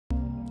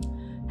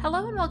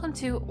Hello and welcome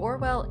to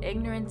Orwell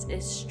Ignorance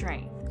is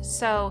Strength.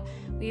 So,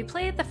 we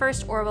played the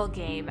first Orwell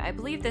game. I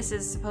believe this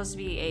is supposed to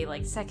be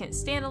a second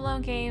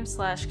standalone game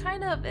slash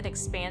kind of an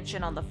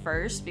expansion on the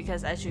first,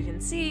 because as you can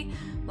see,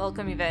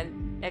 welcome event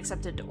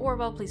accepted to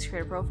Orwell, please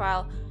create a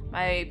profile.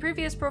 My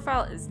previous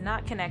profile is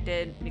not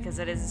connected because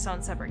it is its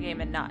own separate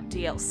game and not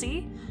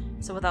DLC.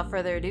 So without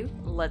further ado,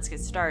 let's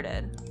get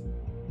started.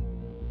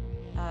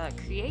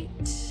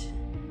 Create.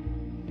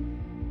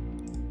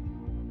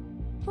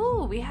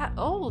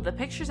 Ooh, the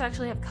pictures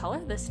actually have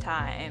color this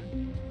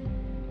time.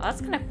 Well,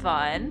 that's kind of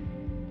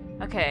fun.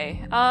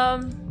 Okay,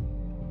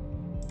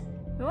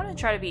 we want to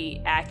try to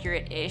be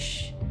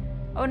accurate-ish.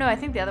 Oh no, I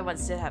think the other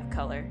ones did have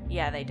color.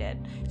 Yeah, they did.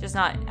 Just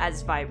not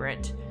as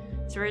vibrant.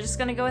 So we're just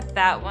gonna go with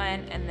that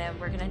one, and then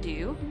we're gonna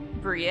do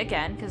Bree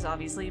again, because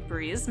obviously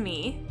Bree is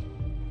me.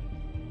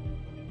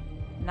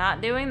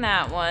 Not doing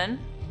that one.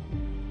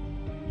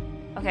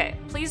 Okay,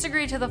 please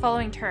agree to the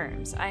following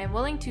terms. I am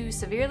willing to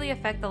severely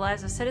affect the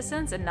lives of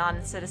citizens and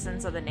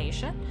non-citizens of the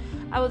nation.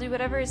 I will do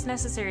whatever is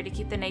necessary to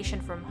keep the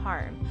nation from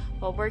harm.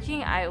 While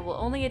working, I will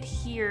only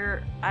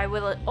adhere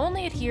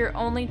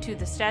only to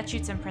the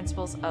statutes and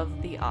principles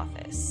of the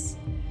office.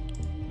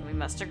 We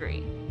must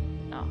agree.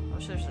 Oh, I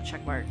wish there's a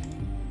check mark.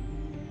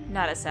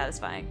 Not as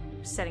satisfying.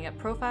 Setting up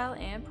profile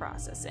and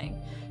processing.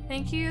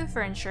 Thank you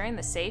for ensuring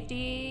the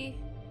safety.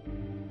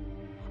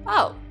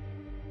 Oh.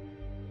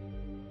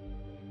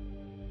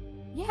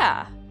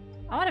 Yeah,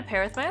 I want to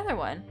pair with my other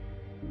one.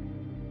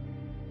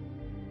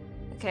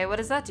 Okay, what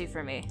does that do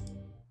for me?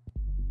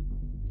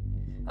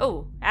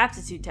 Oh,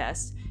 aptitude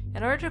test.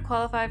 In order to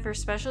qualify for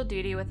special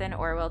duty within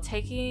Orwell,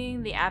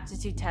 taking the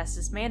aptitude test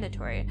is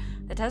mandatory.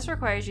 The test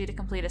requires you to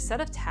complete a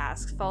set of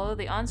tasks, follow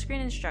the on-screen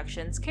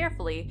instructions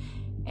carefully,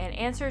 and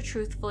answer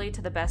truthfully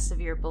to the best of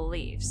your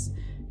beliefs.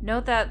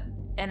 Note that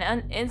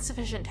an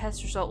insufficient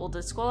test result will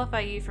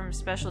disqualify you from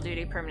special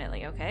duty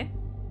permanently, okay?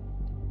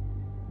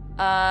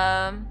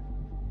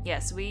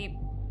 Yes, we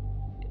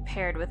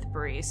paired with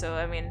Bree, so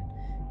I mean,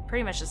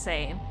 pretty much the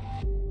same.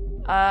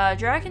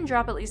 Drag and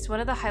drop at least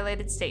one of the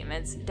highlighted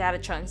statements, data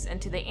chunks,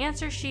 into the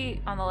answer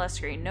sheet on the left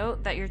screen.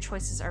 Note that your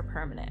choices are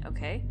permanent,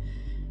 okay?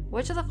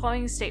 Which of the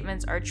following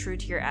statements are true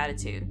to your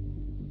attitude?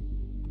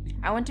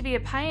 I want to be a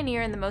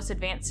pioneer in the most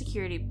advanced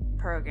security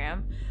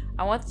program.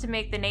 I want to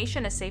make the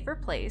nation a safer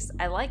place.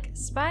 I like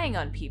spying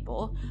on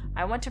people.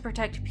 I want to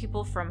protect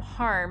people from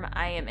harm.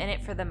 I am in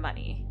it for the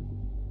money.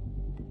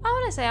 I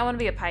want to say I want to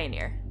be a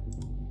pioneer.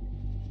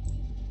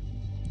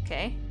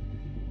 Okay.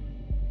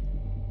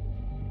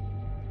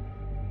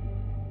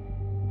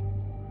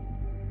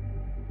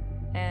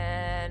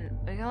 And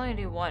we can only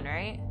do one,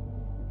 right?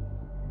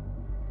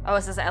 Oh,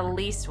 it says at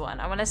least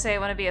one. I want to say I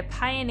want to be a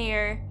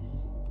pioneer.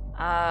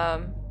 I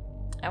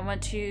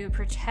want to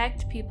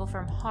protect people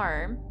from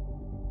harm.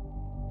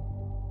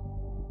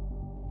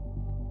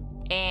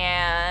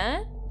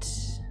 And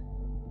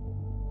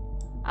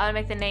I want to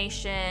make the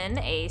nation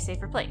a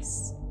safer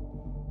place.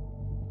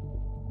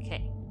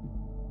 Okay.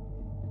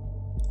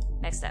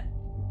 Next step.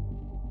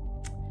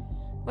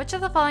 Which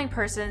of the following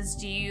persons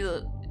do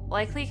you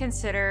likely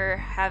consider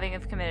having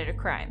committed a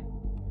crime?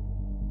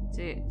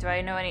 Do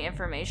I know any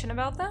information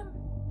about them?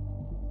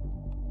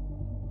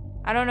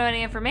 I don't know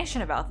any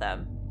information about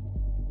them.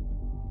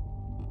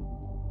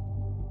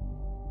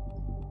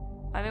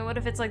 I mean, what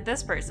if it's like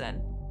this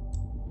person?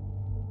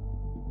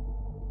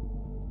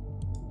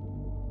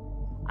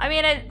 I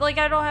mean,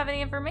 I don't have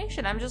any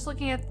information. I'm just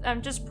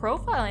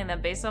profiling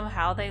them based on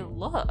how they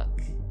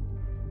look.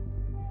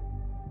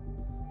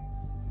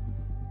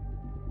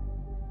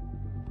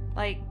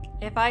 Like,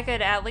 if I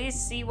could at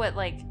least see what,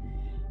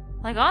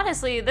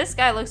 honestly, this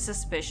guy looks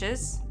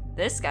suspicious.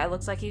 This guy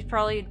looks like he's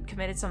probably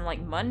committed some,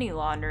 money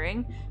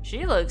laundering.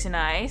 She looks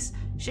nice.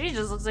 She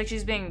just looks like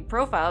she's being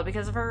profiled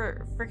because of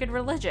her freaking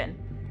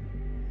religion.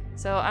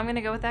 So I'm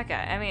gonna go with that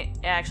guy. I mean,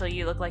 actually,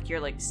 you look like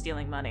you're,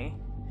 stealing money.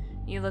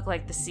 You look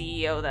like the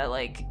CEO that,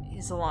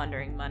 is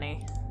laundering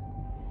money.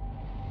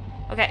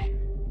 Okay.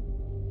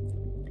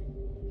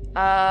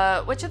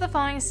 Which of the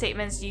following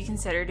statements do you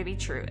consider to be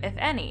true, if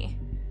any?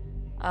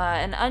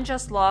 An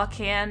unjust law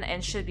can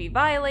and should be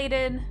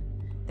violated.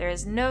 There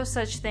is no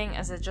such thing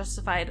as a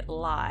justified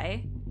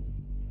lie.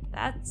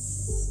 I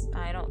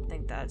don't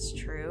think that's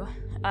true.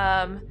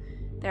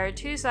 There are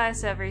two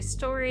sides to every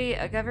story.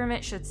 A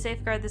government should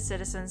safeguard the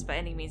citizens by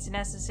any means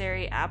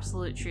necessary.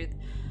 Absolute truth.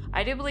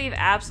 I do believe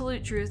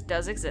absolute truth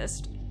does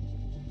exist.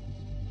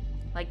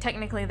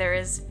 Technically there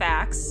is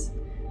facts.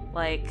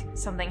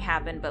 Something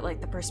happened,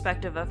 but the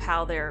perspective of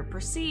how they're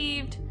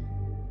perceived,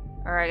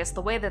 or I guess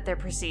the way that they're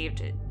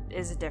perceived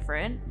is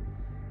different.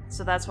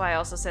 So that's why I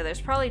also say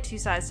there's probably two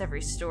sides to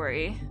every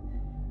story.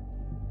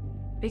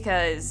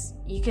 Because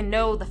you can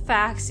know the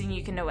facts and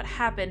you can know what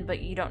happened,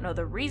 but you don't know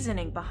the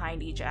reasoning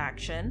behind each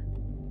action.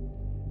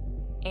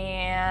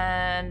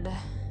 And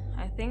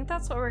I think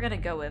that's what we're gonna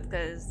go with,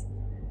 because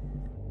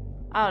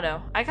I don't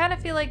know. I kind of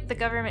feel like the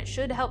government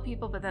should help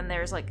people, but then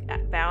there's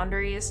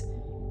boundaries.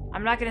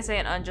 I'm not gonna say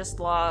an unjust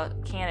law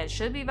can and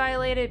should be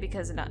violated,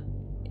 because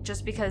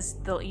just because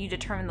you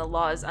determine the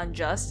law is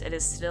unjust, it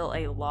is still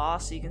a law,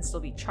 so you can still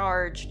be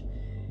charged.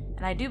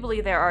 And I do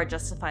believe there are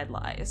justified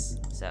lies,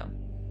 so.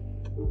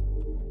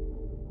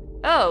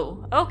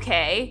 Oh,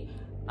 okay.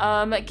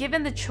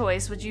 Given the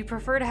choice, would you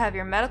prefer to have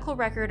your medical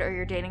record or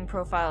your dating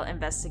profile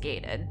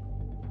investigated?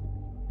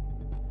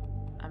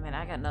 I mean,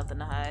 I got nothing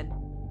to hide.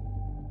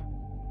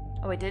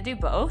 Oh, I did do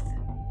both?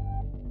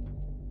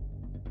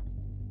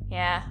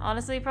 Yeah,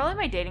 honestly, probably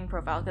my dating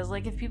profile, because,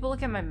 like, if people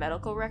look at my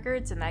medical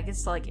records and that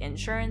gets to, like,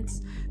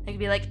 insurance, they could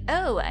be like,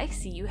 oh, I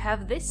see you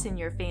have this in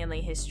your family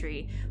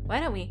history.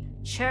 Why don't we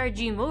charge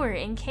you more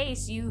in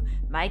case you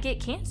might get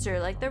cancer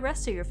like the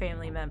rest of your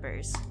family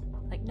members?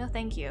 Like, no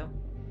thank you.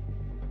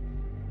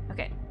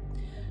 Okay.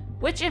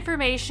 Which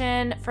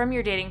information from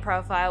your dating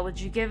profile would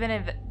you give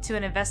to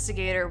an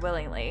investigator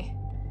willingly?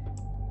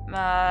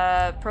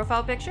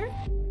 Profile picture?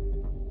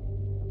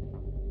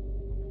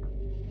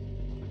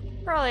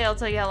 Probably I'll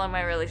tell you how long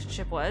my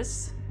relationship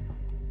was.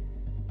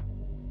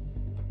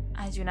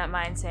 I do not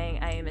mind saying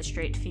I am a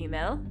straight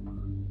female.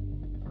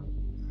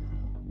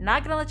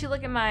 Not gonna let you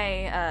look at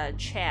my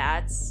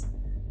chats.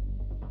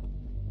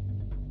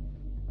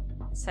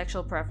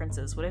 Sexual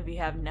preferences. What if you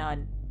have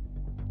none?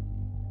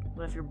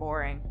 What if you're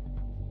boring?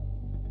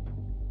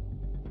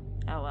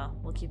 Oh well,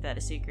 we'll keep that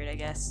a secret, I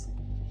guess.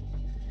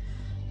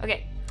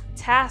 Okay.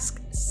 Task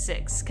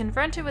 6.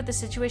 Confronted with the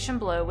situation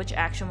below, which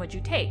action would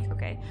you take?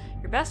 Okay.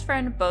 Your best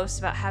friend boasts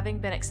about having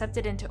been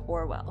accepted into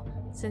Orwell.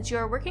 Since you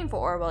are working for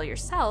Orwell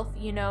yourself,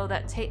 you know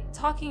that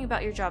talking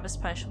about your job is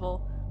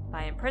punishable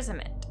by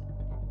imprisonment.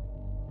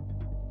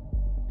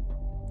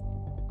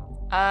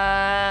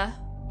 I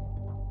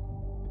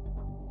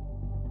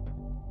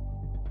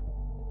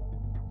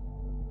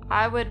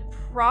would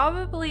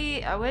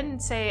probably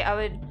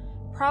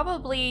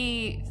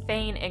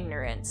feign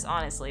ignorance,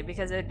 honestly,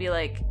 because it would be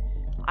like,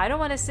 I don't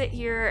want to sit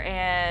here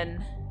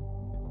and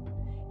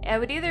I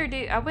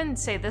wouldn't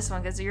say this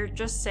one because you're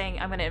just saying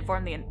I'm going to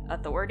inform the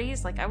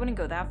authorities. Like, I wouldn't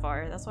go that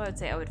far. That's why I would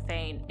say I would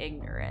feign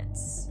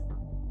ignorance.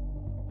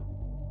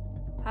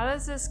 How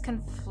does this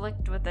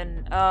conflict with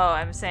an... Oh,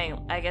 I'm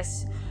saying, I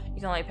guess you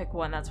can only pick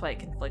one. That's why it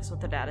conflicts with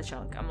the data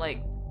chunk. I'm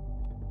like,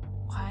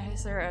 why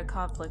is there a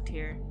conflict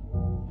here?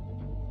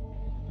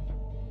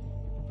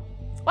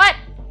 What?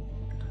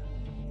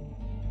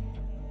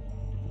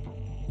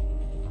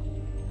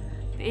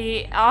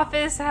 The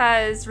office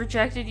has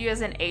rejected you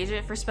as an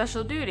agent for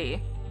special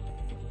duty.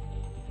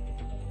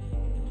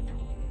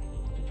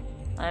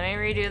 Let me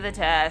redo the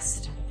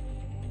test.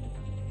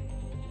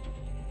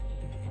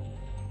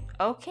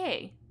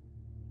 Okay.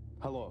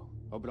 Hello,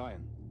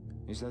 O'Brien.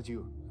 Is that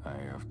you? I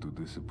have to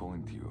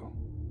disappoint you.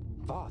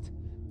 What?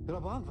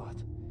 Raban, what?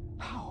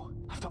 How?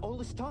 After all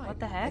this time? What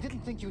the heck? I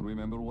didn't think you...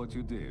 Remember what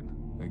you did?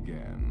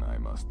 Again, I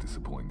must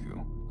disappoint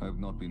you. I've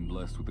not been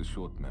blessed with a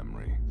short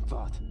memory.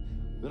 What?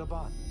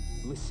 Raban,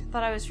 listen.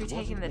 Thought I was It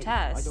retaking wasn't the me.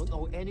 test. I don't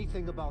know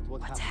anything about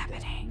what What's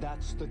happened happening? there.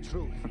 That's the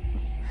truth.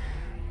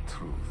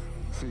 Truth.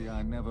 See,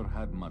 I never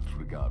had much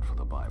regard for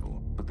the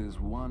Bible, but there's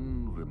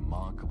one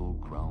remarkable,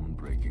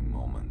 groundbreaking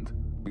moment.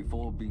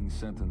 Before being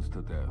sentenced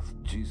to death,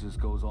 Jesus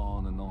goes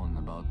on and on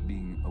about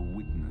being a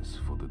witness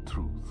for the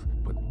truth,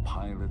 but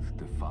Pilate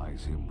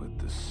defies him with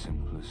the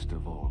simplest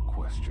of all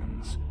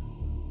questions.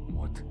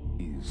 What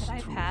is Did I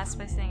truth? pass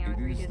by saying I would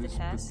It is redo the this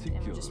test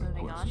and we're just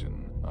particular moving on?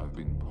 question I've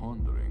been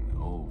pondering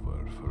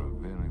over for a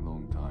very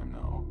long time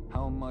now.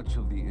 How much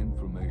of the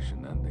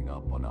information ending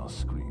up on our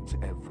screens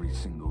every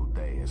single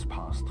day has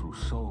passed through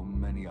so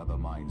many other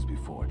minds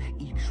before,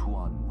 each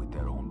one with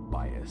their own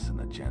bias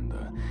and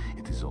agenda.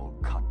 It is all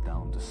cut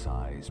down to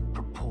size,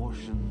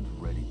 proportioned,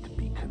 ready to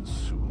be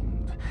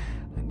consumed.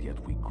 And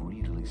yet we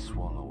greedily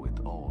swallow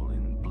it all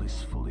in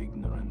blissful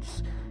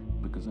ignorance,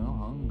 because our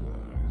hunger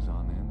is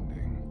unending.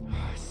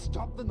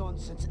 Stop the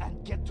nonsense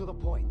and get to the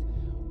point.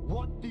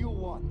 What do you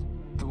want?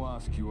 To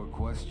ask you a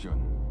question.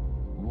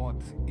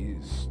 What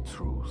is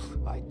truth?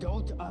 I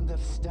don't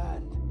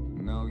understand.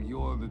 Now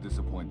you're the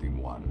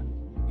disappointing one.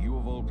 You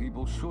of all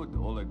people should,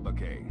 Oleg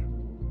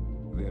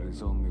Bakay. There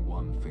is only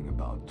one thing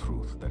about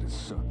truth that is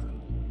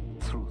certain.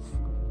 Truth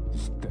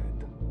is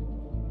dead.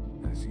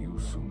 As you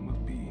soon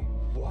will be.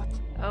 What?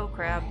 Oh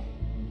crap.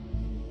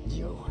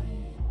 You?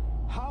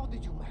 How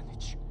did you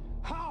manage?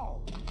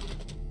 How?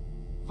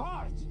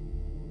 What?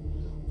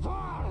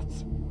 What?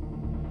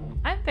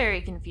 I'm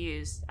very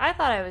confused. I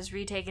thought I was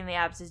retaking the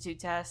aptitude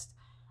test.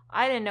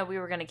 I didn't know we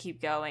were gonna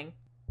keep going.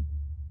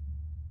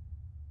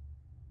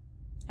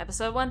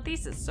 Episode 1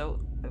 thesis,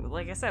 so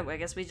like I said, I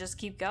guess we just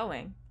keep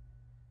going.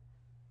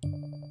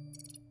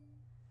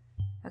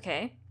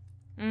 Okay.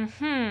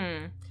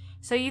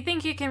 So you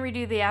think you can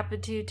redo the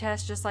aptitude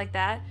test just like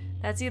that?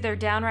 That's either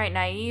downright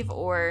naive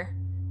or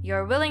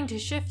you're willing to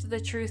shift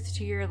the truth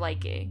to your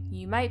liking.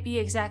 You might be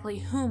exactly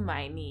whom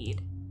I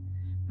need.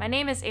 My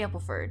name is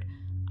Ampleford.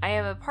 I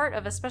am a part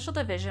of a special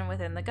division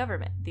within the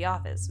government, the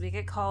office. We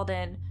get called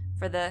in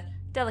for the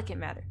delicate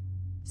matter.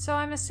 So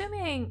I'm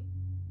assuming...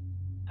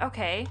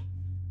 Okay.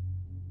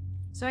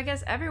 So I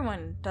guess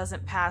everyone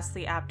doesn't pass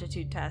the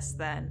aptitude test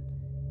then.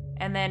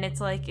 And then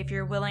it's like, if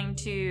you're willing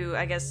to,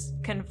 I guess,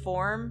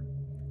 conform,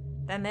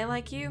 then they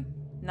like you.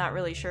 Not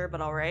really sure,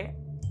 but alright.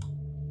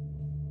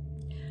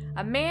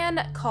 A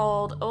man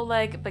called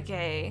Oleg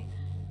Bagay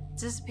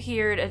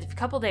disappeared a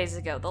couple days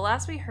ago. The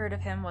last we heard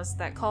of him was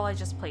that call I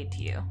just played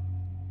to you.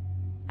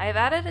 I have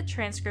added a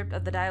transcript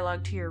of the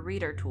dialogue to your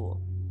reader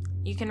tool.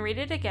 You can read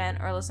it again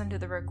or listen to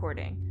the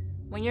recording.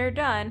 When you're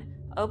done,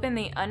 open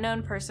the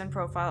unknown person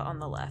profile on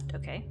the left,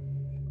 okay?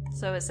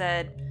 So it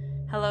said,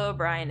 "Hello,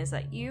 O'Brien, is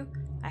that you?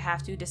 I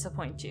have to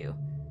disappoint you."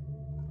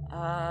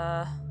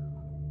 I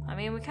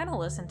mean, we kind of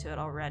listened to it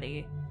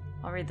already.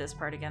 I'll read this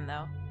part again,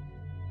 though.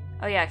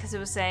 Oh yeah, because it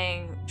was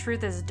saying,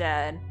 truth is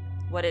dead.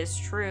 What is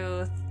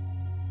truth?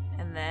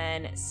 And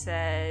then it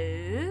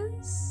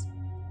says...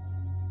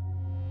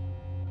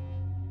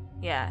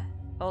 yeah,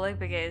 Oleg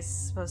Bagay is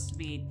supposed to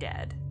be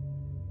dead.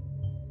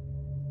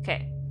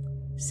 Okay.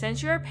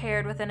 Since you are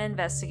paired with an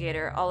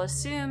investigator, I'll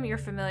assume you're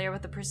familiar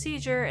with the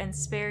procedure and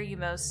spare you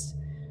most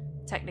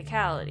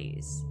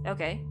technicalities.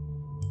 Okay.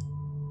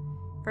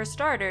 For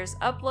starters,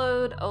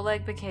 upload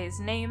Oleg Bagay's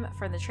name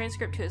from the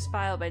transcript to his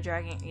file by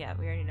dragging... yeah,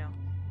 we already know.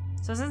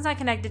 So since I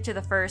connected to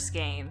the first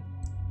game,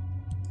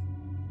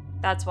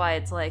 that's why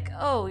it's like,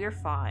 oh, you're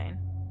fine.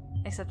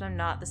 Except I'm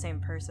not the same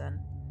person.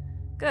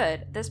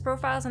 Good. This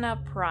profile is now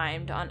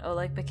primed on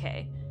Oleg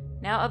Bagay.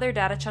 Now other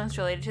data chunks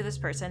related to this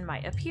person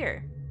might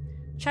appear.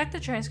 Check the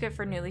transcript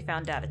for newly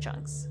found data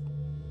chunks.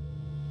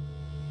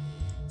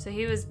 So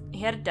he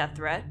had a death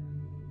threat.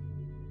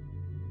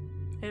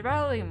 There's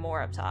probably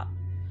more up top.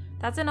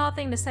 That's an odd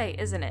thing to say,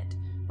 isn't it?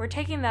 We're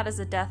taking that as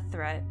a death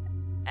threat,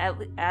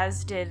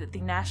 as did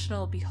the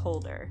National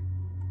Beholder.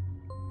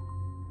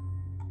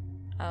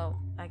 Oh,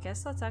 I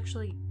guess that's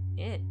actually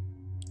it.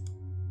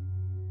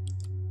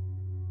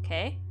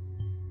 Okay.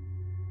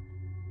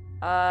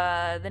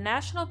 The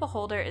National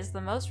Beholder is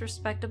the most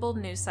respectable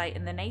news site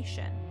in the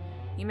nation.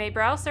 You may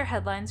browse their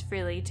headlines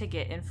freely to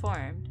get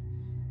informed.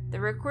 The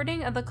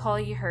recording of the call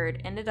you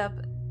heard ended up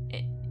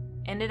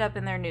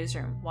in their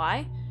newsroom.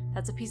 Why?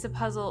 That's a piece of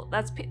puzzle.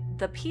 That's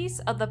the piece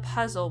of the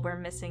puzzle we're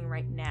missing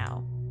right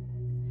now.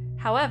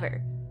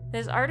 However,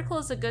 this article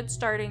is a good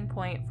starting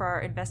point for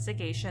our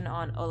investigation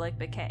on Oleg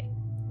Bagay.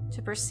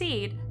 To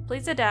proceed,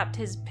 please adapt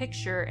his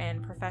picture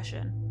and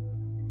profession.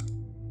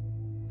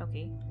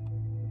 Okay.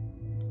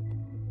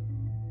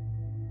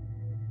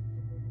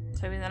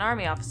 So he's an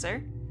army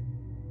officer.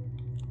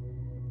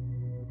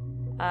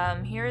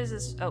 Here is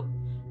this. Oh,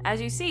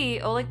 as you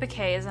see, Oleg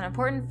Bagay is an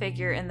important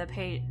figure in the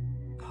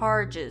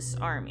Parges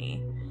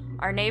army,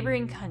 our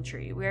neighboring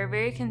country. We are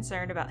very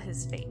concerned about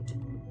his fate.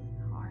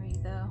 How are you,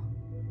 though?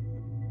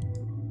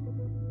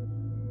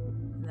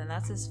 And then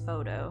that's his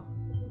photo.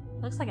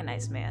 Looks like a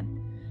nice man.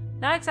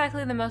 Not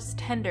exactly the most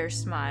tender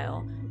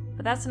smile,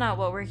 but that's not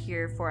what we're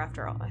here for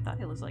after all. I thought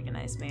he looked like a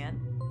nice man.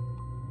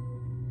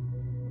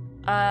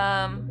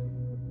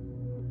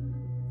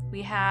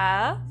 We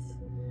have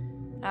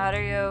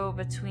audio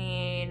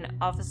between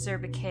Officer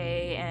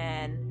Bagay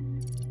and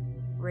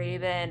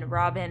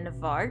Robin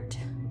Vart.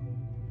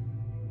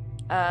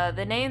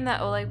 The name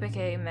that Oleg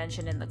Bagay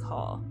mentioned in the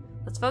call.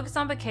 Let's focus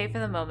on Bagay for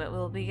the moment.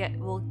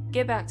 We'll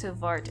get back to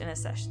Vart in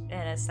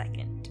a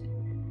second.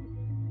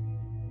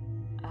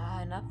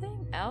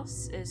 Nothing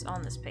else is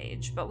on this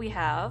page, but we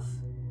have...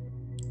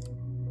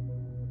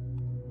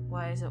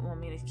 why does it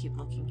want me to keep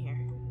looking here?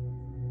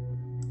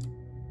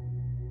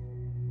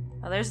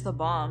 Oh, there's the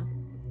bomb.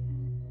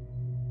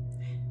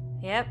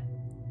 Yep.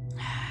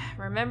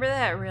 Remember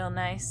that real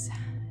nice.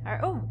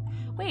 Oh,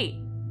 wait.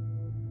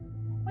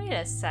 Wait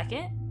a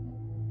second.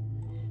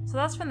 So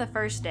that's from the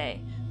first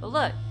day. But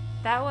look,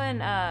 that one,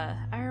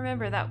 I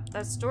remember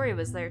that story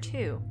was there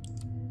too.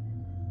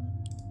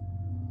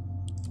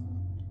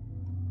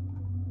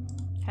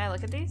 Can I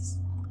look at these?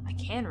 I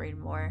can read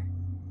more.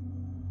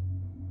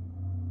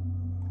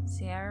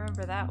 See, I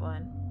remember that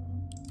one.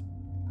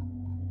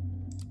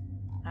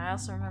 I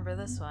also remember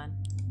this one.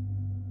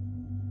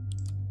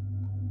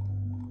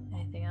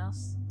 Anything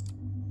else?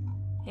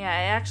 Yeah,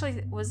 I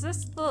actually... was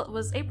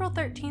April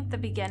 13th the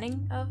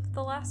beginning of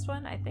the last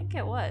one? I think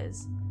it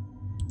was.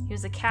 He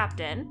was a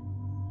captain.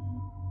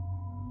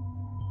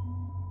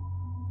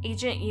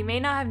 Agent, you may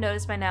not have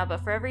noticed by now,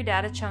 but for every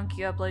data chunk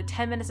you upload,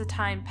 10 minutes of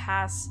time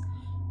pass.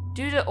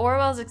 Due to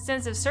Orwell's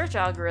extensive search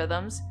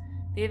algorithms,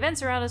 the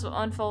events around us will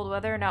unfold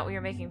whether or not we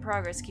are making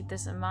progress. Keep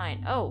this in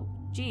mind. Oh,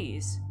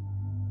 geez.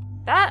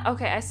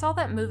 Okay, I saw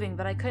that moving,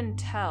 but I couldn't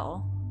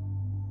tell.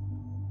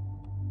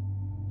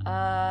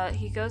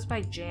 He goes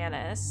by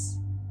Janice.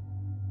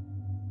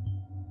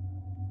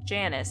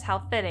 Janice, how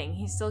fitting.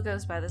 He still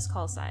goes by this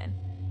call sign.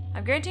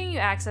 I'm granting you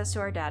access to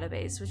our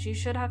database, which you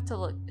should have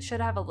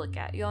a look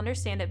at. You'll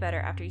understand it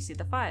better after you see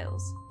the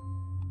files.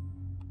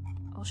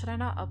 Oh, should I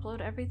not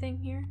upload everything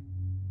here?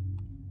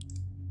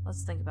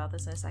 Let's think about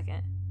this in a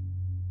second.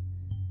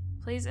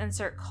 Please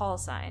insert call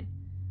sign.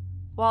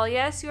 While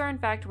yes, you are in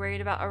fact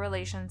worried about our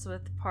relations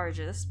with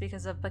Parges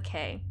because of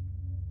Bagay,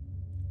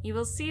 you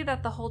will see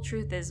that the whole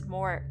truth is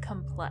more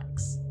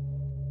complex.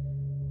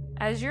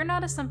 As you're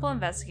not a simple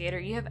investigator,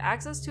 you have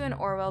access to an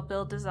Orwell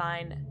build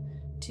designed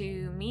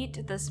to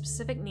meet the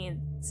specific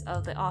needs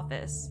of the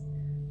office.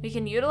 We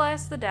can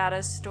utilize the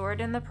data stored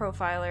in the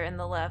profiler in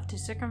the left to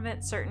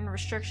circumvent certain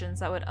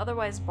restrictions that would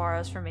otherwise bar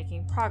us from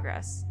making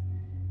progress.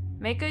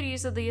 Make good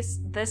use of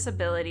this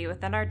ability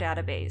within our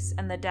database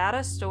and the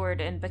data stored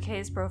in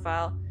Bakay's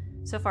profile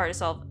so far to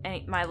solve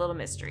my little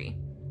mystery.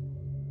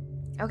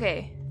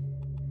 Okay.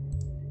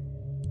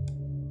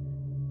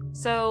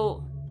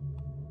 So,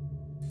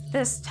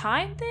 this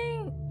time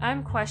thing?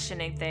 I'm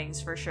questioning things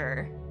for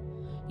sure.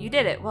 You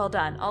did it. Well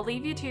done. I'll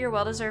leave you to your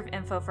well-deserved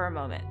info for a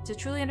moment to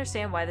truly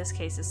understand why this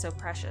case is so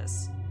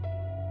precious.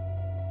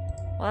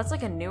 Well, that's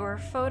like a newer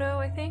photo,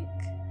 I think.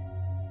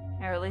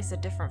 Or at least a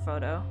different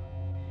photo.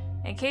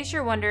 In case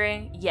you're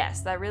wondering,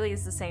 yes, that really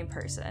is the same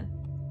person.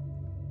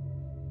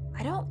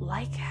 I don't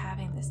like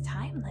having this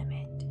time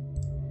limit.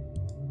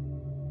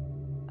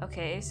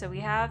 Okay, so we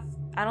have...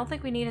 I don't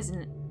think we need his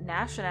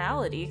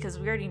nationality, because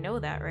we already know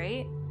that,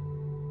 right?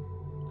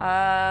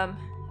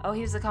 Oh,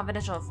 he was a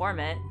confidential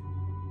informant.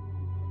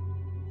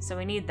 So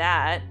we need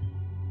that.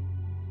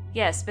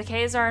 Yes,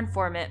 Bakay is our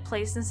informant,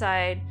 placed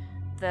inside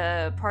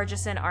the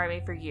Parjasan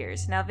army for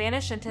years. Now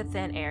vanished into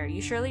thin air. You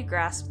surely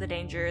grasp the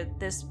danger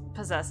this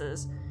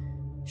possesses,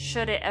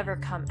 should it ever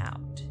come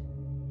out.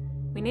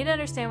 We need to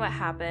understand what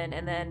happened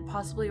and then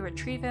possibly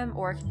retrieve him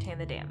or contain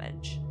the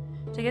damage.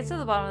 To get to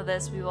the bottom of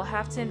this, we will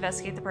have to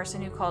investigate the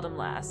person who called him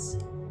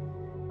last.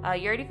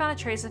 You already found a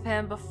trace of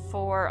him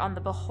before on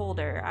the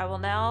Beholder. I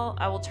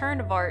will turn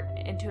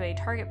Vart into a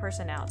target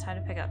person now. Time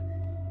to pick up.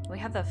 We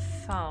have the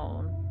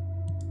phone.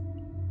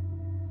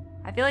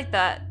 I feel like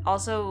that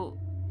also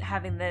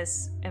having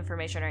this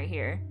information right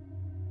here.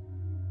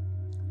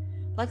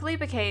 Luckily,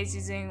 Bakay is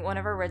using one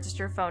of our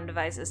registered phone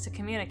devices to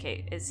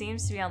communicate. It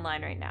seems to be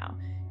online right now.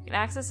 You can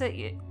access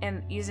it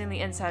using the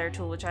insider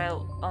tool, which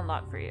I'll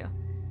unlock for you.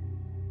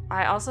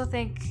 I also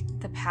think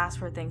the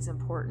password thing's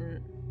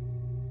important.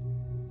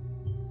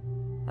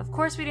 Of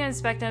course, we do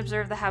inspect and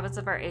observe the habits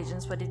of our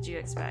agents. What did you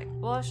expect?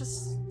 Well, I was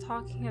just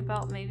talking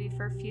about maybe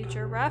for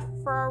future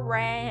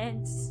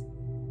reference.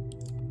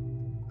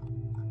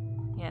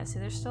 Yeah, see,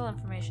 there's still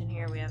information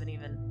here we haven't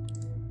even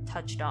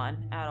touched on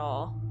at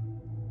all.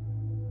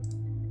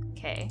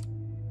 Okay.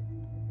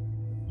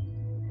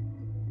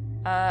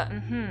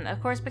 Of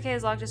course, Bakay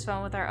has locked his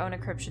phone with our own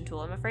encryption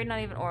tool. I'm afraid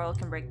not even Orwell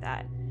can break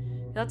that.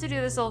 You'll have to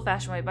do this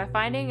old-fashioned way by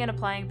finding and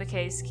applying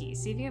Bakay's key.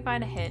 See if you can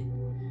find a hint.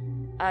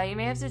 You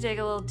may have to dig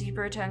a little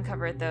deeper to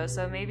uncover it, though,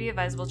 so it may be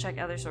advisable to check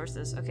other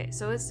sources. Okay,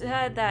 so it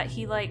said that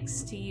he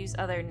likes to use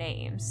other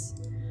names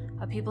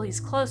of people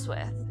he's close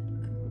with.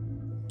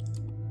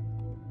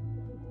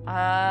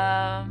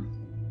 I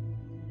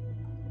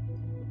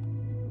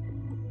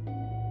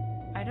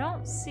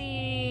don't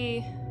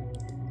see...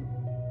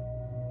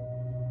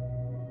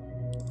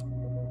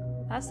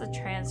 That's the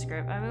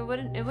transcript. I mean,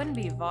 it wouldn't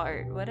be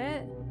Vart, would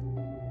it?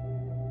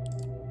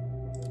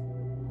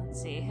 Let's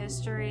see,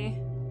 history.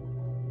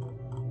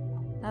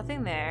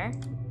 Nothing there.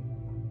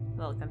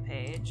 Welcome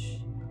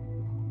page.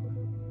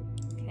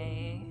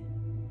 Okay.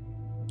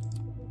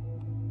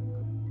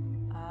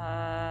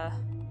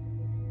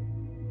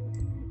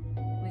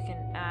 We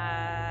can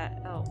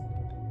add... Oh.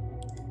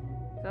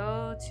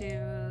 Go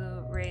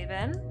to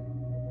Raven.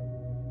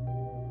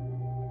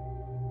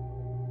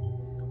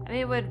 I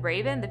mean, would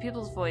Raven, the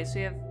People's Voice,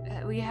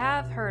 we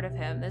have heard of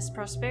him. This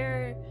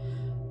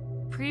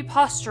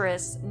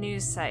preposterous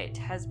news site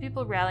has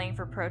people rallying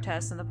for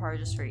protests in the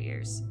Parjas for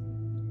years.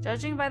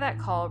 Judging by that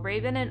call,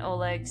 Raven and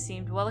Oleg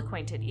seemed well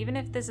acquainted, even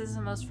if this is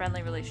the most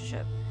friendly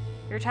relationship.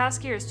 Your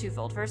task here is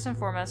twofold. First and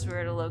foremost, we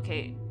are to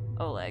locate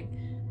Oleg.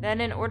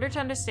 Then, in order to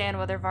understand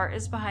whether Vart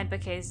is behind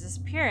Bakay's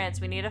disappearance,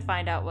 we need to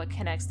find out what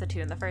connects the two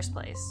in the first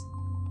place.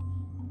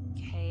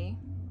 Okay.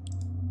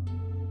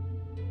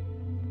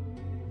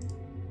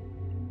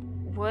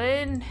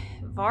 Would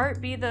Vart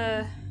be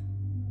the...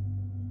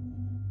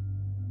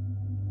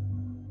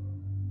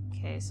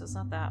 Okay, so it's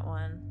not that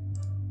one.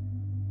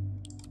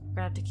 We're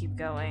gonna have to keep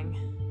going.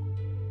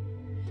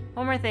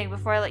 One more thing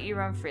before I let you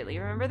roam freely.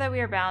 Remember that we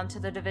are bound to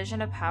the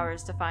division of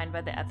powers defined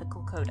by the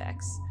Ethical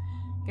Codex.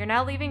 You're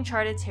now leaving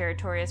charted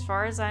territory as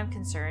far as I'm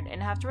concerned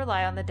and have to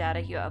rely on the data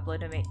you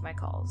upload to make my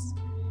calls.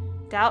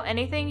 Doubt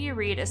anything you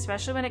read,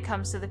 especially when it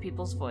comes to the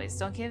People's Voice.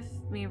 Don't give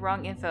me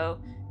wrong info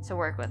to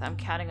work with. I'm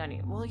counting on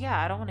you. Well, yeah,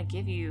 I don't want to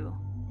give you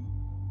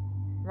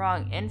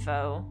wrong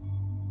info.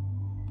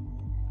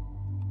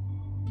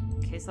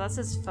 Okay, so that's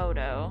his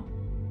photo.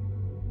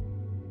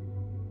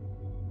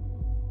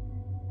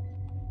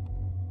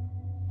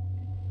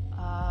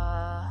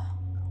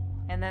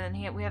 And then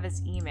we have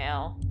his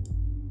email.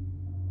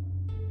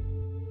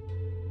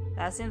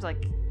 That seems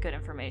like good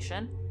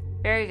information.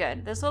 Very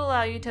good. This will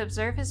allow you to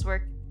observe his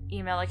work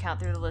email account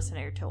through the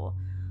listener tool.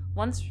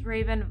 Once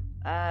Raven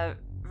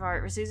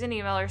Vart receives an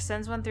email or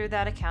sends one through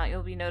that account,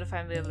 you'll be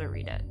notified and be able to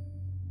read it.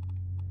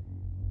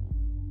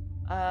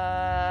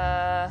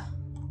 I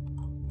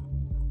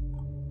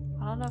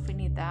don't know if we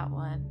need that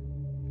one.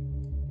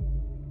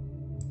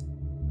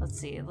 Let's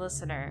see,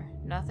 listener.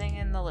 Nothing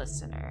in the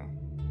listener.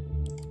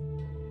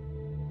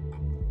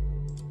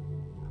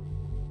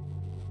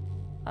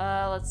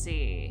 Let's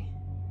see.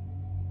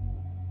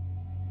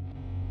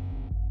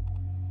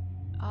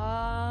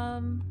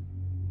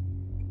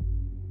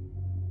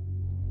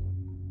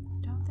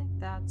 Don't think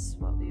that's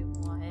what we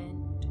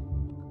want.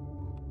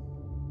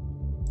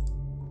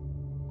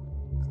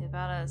 See,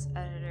 about us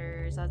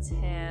editors, that's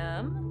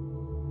him.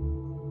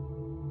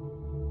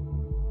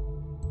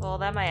 Well,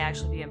 that might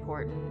actually be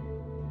important.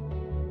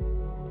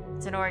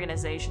 It's an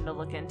organization to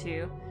look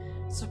into.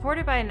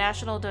 Supported by a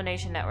national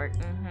donation network.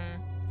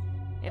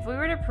 If we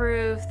were to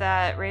prove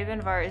that Raven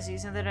Vart is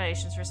using the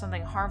donations for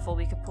something harmful,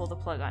 we could pull the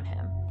plug on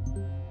him.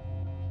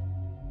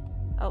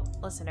 Oh,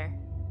 listener.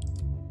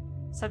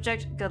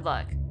 Subject, good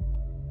luck.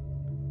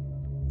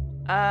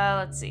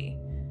 Let's see.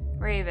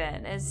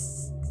 Raven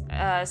is...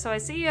 so I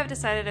see you have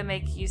decided to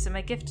make use of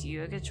my gift to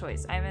you. A good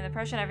choice. I am in the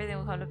impression everything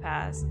will come to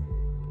pass.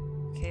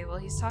 Okay, well,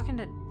 he's talking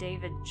to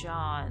David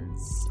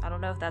Johns. I don't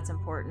know if that's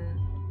important.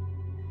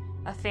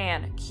 A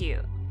fan.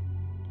 Cute.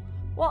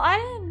 Well, I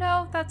didn't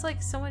know if that's,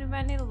 like, someone we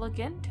might need to look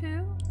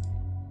into.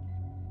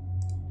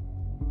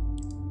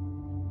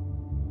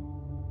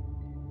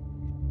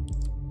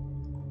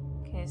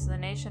 Okay, so the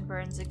nation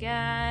burns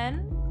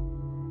again.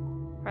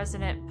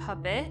 President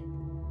Puppet.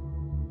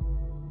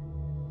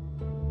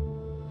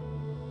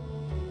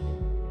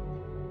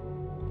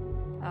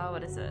 Oh,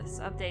 what is this?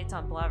 Updates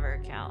on Blabber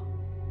account.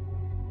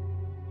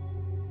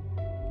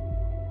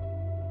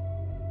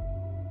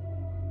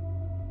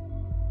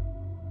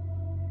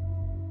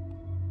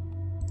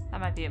 That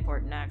might be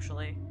important,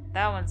 actually.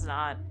 That one's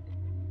not.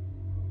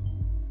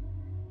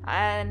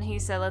 And he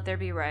said, let there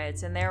be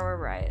riots, and there were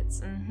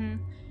riots.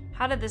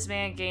 How did this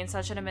man gain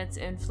such an immense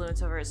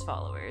influence over his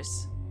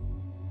followers?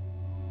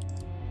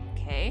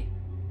 Okay.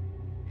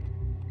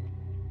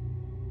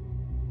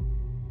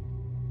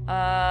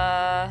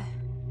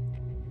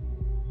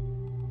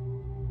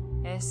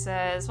 It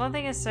says, one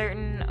thing is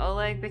certain,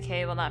 Oleg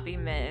Bakay will not be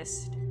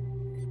missed.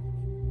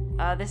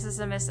 This is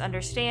a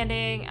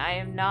misunderstanding. I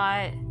am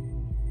not...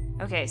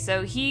 Okay,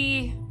 so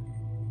he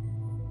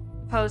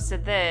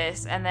posted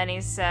this, and then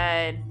he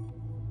said,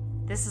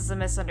 this is a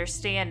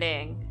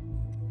misunderstanding.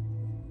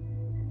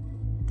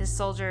 This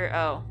soldier,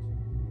 oh.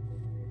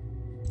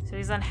 So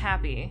he's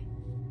unhappy.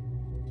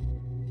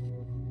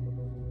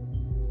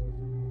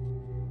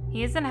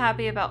 He is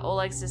unhappy about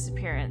Oleg's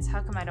disappearance.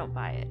 How come I don't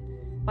buy it?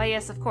 Why,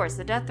 yes, of course,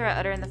 the death threat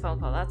uttered in the phone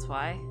call, that's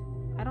why.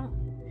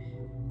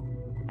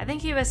 I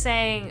think he was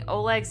saying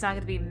Oleg's not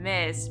going to be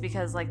missed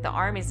because, like, the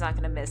army's not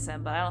going to miss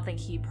him, but I don't think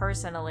he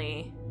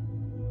personally...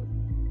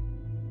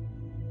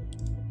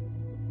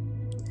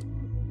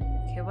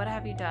 Okay, what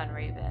have you done,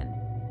 Raven?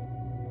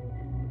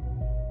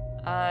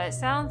 It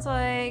sounds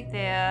like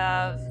they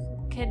have...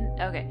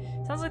 Okay,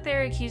 sounds like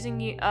they're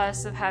accusing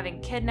us of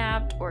having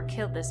kidnapped or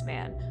killed this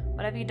man.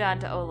 What have you done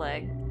to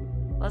Oleg?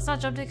 Let's not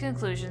jump to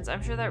conclusions.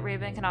 I'm sure that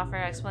Raven can offer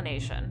an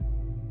explanation.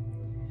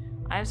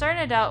 I'm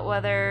starting to doubt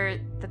whether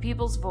the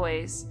people's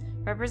voice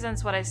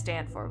represents what I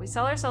stand for. We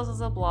sell ourselves as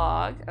a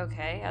blog,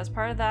 okay. As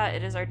part of that,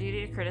 it is our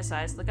duty to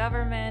criticize the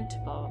government,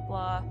 blah, blah,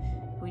 blah.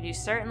 We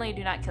certainly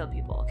do not kill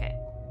people, okay.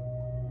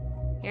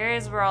 Here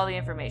is where all the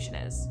information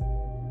is.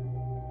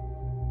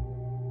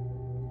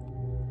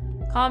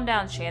 Calm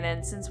down,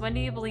 Shannon. Since when do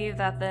you believe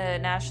that the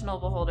National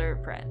Beholder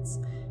prints?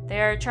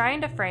 They are trying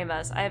to frame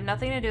us. I have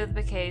nothing to do with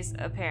Bakay's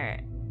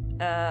apparent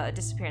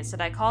disappearance. Did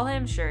I call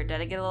him? Sure.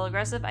 Did I get a little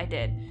aggressive? I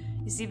did.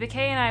 You see, Bakay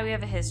and I, we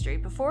have a history.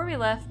 Before we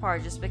left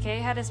Parges, Bakay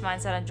had his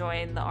mindset on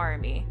joining the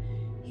army.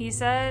 He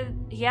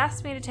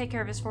asked me to take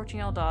care of his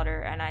 14-year-old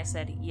daughter, and I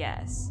said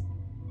yes.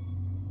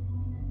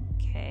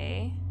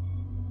 Okay.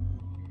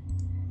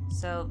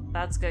 So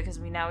that's good, because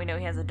now we know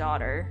he has a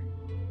daughter.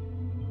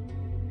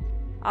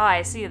 Ah,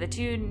 I see. The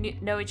two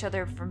know each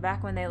other from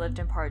back when they lived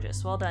in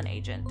Parges. Well done,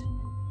 Agent.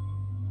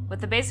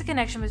 With the basic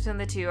connection between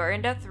the two, our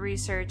in-depth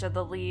research of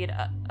the lead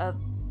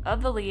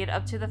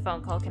up to the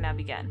phone call can now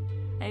begin.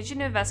 I need you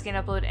to investigate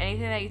and upload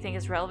anything that you think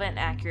is relevant and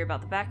accurate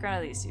about the background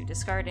of these two.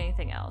 Discard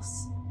anything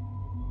else.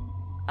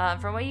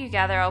 From what you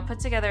gather, I'll put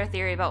together a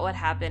theory about what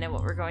happened and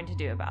what we're going to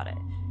do about it.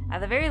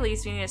 At the very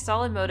least, we need a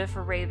solid motive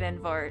for Raven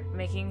Vart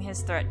making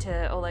his threat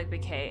to Oleg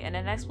Bakay, and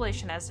an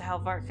explanation as to how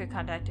Vart could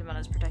contact him on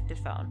his protected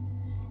phone.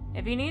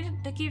 If you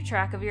need to keep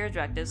track of your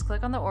objectives,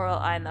 click on the Orwell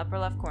eye in the upper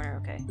left corner,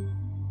 okay.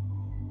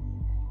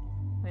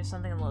 We have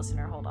something in the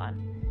listener, hold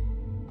on.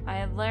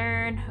 I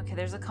learned... Okay,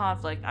 there's a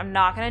conflict. I'm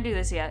not going to do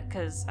this yet,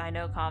 because I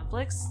know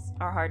conflicts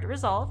are hard to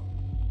resolve.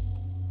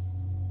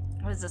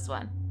 What is this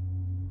one?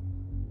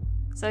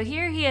 So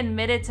here he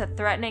admitted to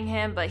threatening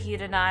him, but he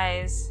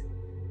denies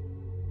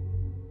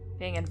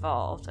being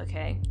involved,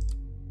 okay.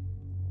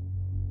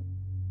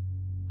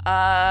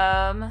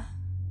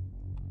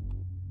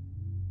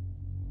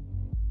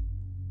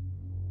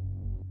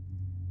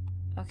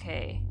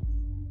 Okay.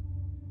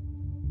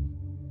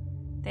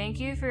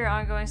 Thank you for your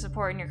ongoing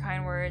support and your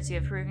kind words. You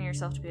have proven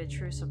yourself to be a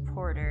true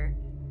supporter.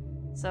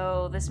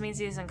 So this means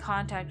he is in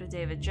contact with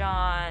David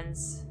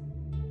Johns.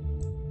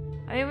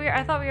 I mean,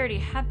 I thought we already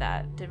had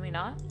that, did we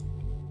not?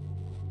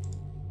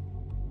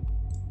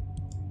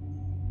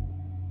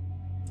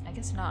 I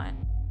guess not.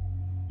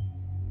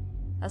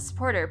 A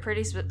supporter,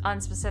 pretty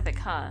unspecific,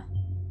 huh?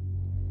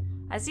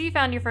 I see you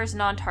found your first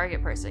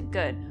non-target person.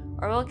 Good.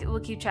 Or we'll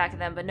keep track of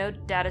them, but no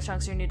data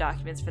chunks or new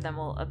documents for them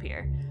will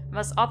appear. I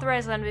must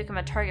authorize them to become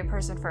a target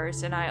person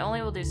first, and I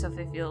only will do so if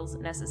it feels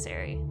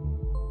necessary.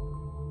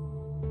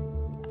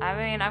 I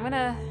mean, I'm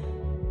gonna...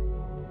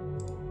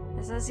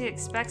 It says he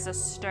expects a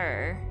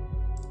stir.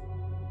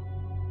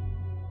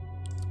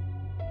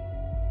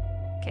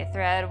 Okay,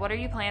 Thread, what are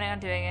you planning on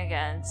doing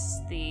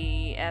against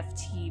the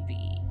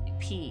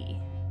FTP?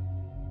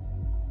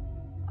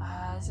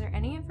 Is there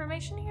any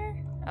information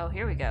here? Oh,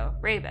 here we go.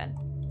 Raven.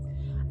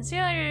 I see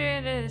how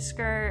you're to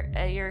discuss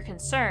your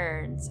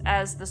concerns.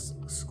 As the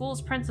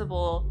school's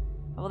principal,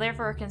 I will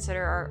therefore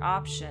consider our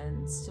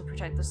options to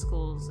protect the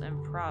schools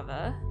in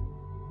Prava.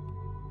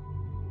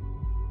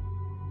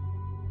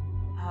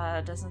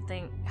 Doesn't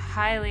think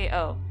highly.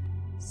 Oh,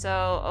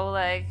 so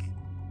Oleg,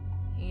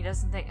 he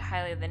doesn't think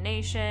highly of the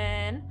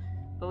nation,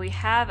 but we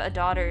have a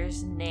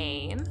daughter's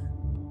name.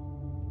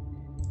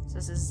 So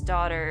this is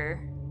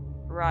daughter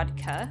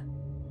Rodka.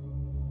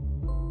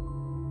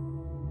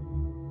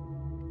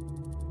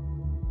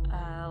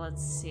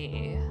 Let's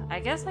see.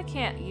 I guess I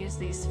can't use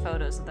these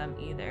photos of them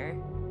either.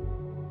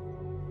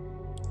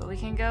 But we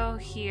can go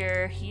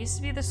here. He used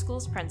to be the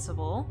school's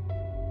principal.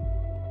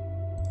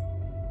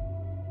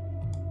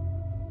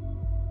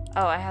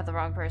 Oh, I had the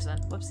wrong person.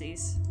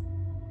 Whoopsies.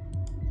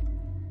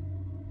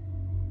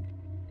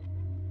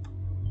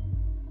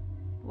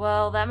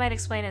 Well, that might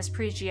explain his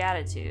preachy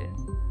attitude.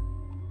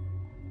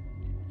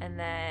 And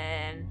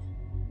then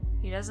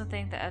he doesn't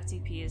think the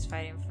FTP is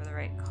fighting for the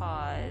right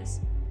cause.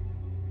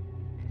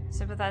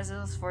 Sympathizes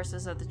with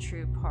forces of the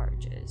true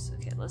parties.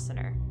 Okay,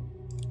 listener.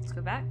 Let's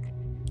go back.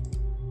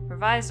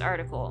 Revised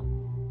article.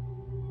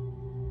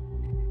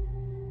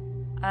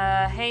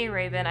 Hey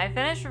Raven, I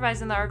finished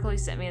revising the article you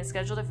sent me and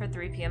scheduled it for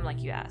 3 p.m.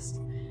 like you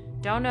asked.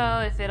 Don't know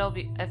if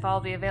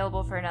I'll be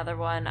available for another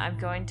one. I'm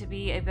going to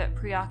be a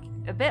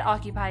bit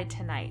occupied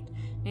tonight.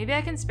 Maybe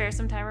I can spare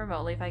some time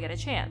remotely if I get a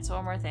chance.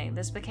 One more thing.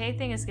 This bouquet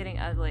thing is getting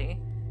ugly.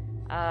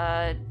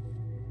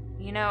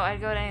 You know,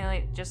 I'd go to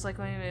any, just like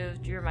when we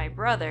moved, you're my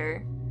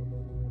brother.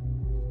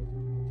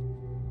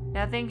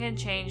 Nothing can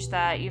change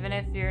that, even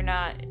if you're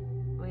not...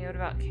 Wait, what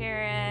about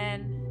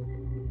Karen?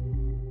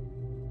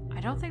 I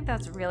don't think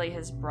that's really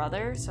his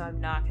brother, so I'm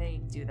not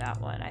going to do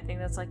that one. I think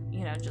that's like,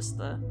 you know, just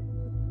the...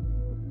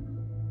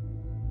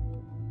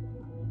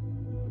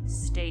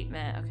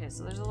 statement. Okay,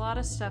 so there's a lot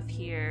of stuff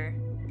here.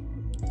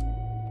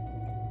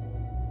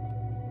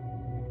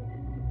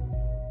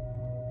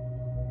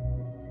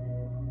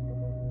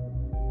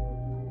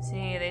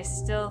 See, they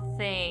still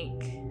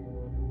think...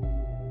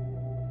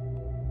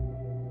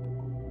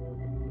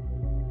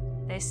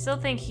 They still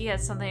think he had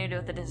something to do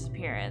with the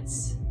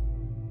disappearance.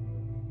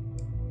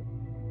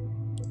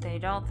 They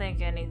don't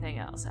think anything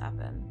else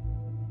happened.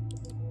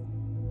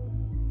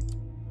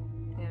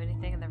 Do we have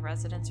anything in the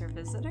residents or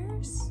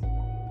visitors?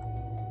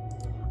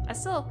 I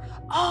still...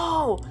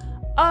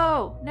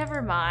 Oh!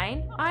 Never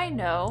mind. I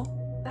know.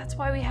 That's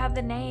why we have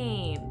the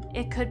name.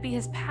 It could be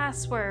his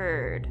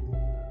password.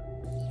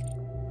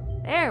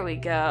 There we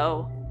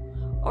go.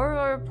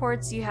 Orwell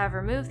reports you have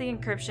removed the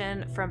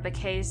encryption from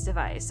Bakay's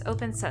device.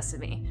 Open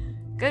sesame.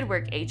 Good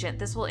work, Agent.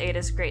 This will aid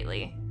us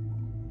greatly.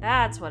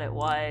 That's what it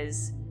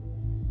was.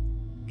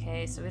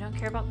 Okay, so we don't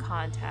care about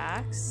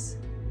contacts.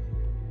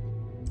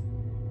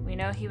 We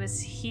know he was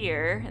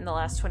here in the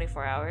last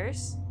 24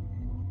 hours.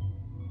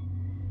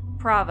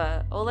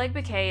 Prava. Oleg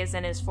Bakay is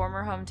in his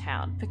former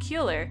hometown.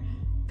 Peculiar.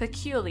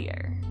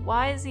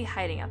 Why is he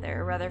hiding out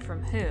there, or rather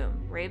from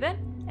whom?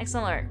 Raven?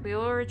 Excellent work. We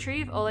will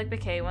retrieve Oleg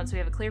Bakay once we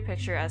have a clear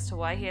picture as to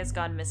why he has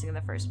gone missing in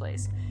the first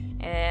place,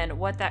 and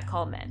what that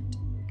call meant.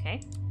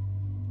 Okay?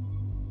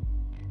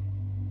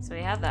 So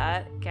we have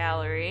that.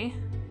 Gallery.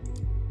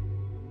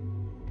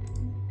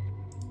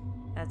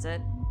 That's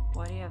it.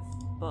 Why do you have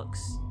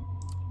books?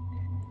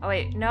 Oh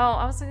wait, no,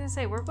 I was gonna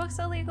say, were books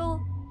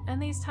illegal in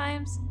these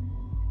times?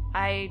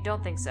 I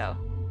don't think so.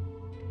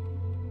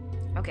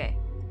 Okay.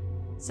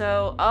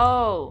 So,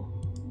 oh!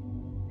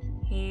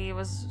 He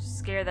was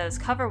scared that his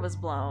cover was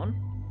blown.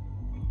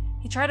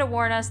 He tried to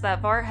warn us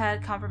that Vart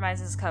had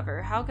compromised his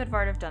cover. How could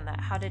Vart have done that?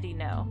 How did he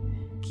know?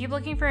 Keep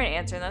looking for an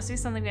answer, and let's see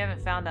something we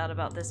haven't found out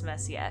about this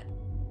mess yet.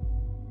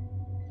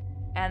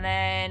 And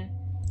then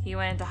he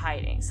went into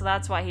hiding, so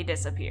that's why he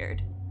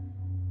disappeared.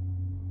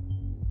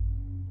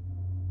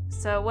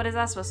 So what is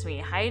that supposed to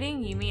mean?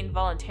 Hiding? You mean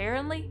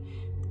voluntarily?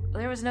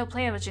 There was no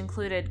plan which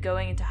included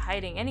going into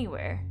hiding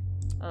anywhere.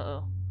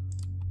 Uh-oh.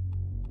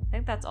 I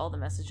think that's all the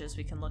messages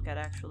we can look at,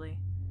 actually.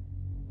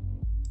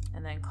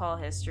 And then call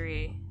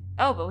history.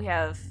 Oh, but we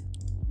have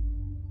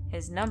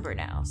his number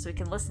now, so we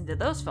can listen to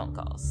those phone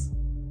calls.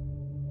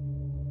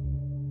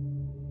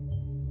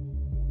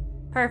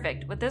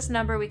 Perfect. With this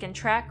number, we can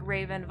track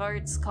Raven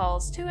Vart's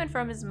calls to and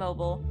from his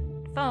mobile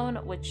phone,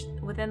 which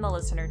within the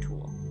listener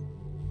tool.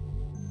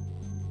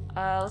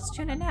 Let's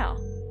tune in now.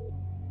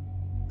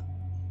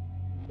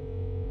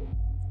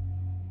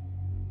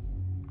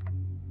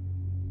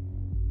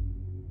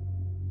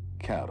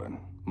 Karen,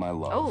 my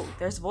love. Oh,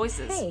 there's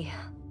voices. Hey,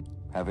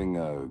 Having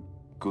a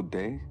good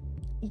day?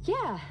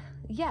 Yeah.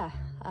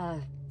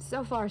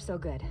 So far so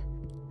good.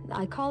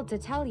 I called to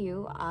tell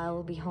you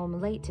I'll be home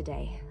late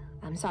today.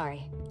 I'm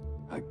sorry.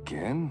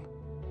 Again?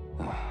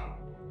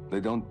 They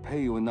don't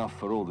pay you enough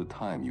for all the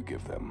time you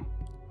give them.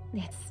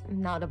 It's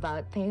not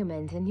about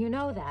payment, and you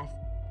know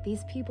that.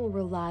 These people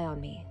rely on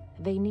me.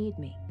 They need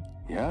me.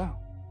 Yeah?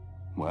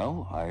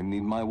 Well, I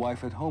need my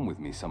wife at home with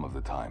me some of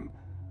the time.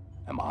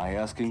 Am I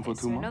asking for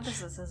too I know much?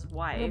 this is his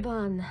wife.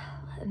 Raban,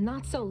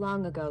 not so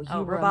long ago you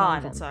were Raban,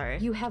 among them. sorry.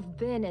 You have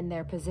been in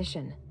their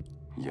position.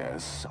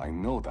 Yes, I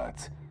know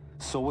that.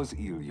 So was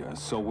Ilya,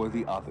 so were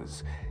the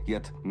others.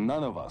 Yet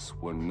none of us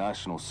were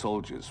national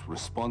soldiers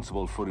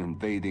responsible for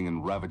invading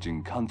and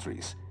ravaging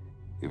countries.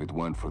 If it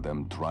weren't for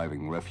them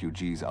driving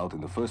refugees out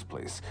in the first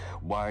place,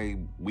 why,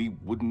 we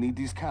wouldn't need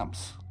these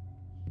camps.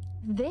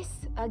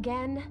 This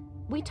again?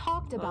 We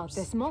talked about Oops.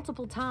 this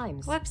multiple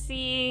times.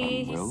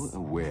 Whoopsies. I'm well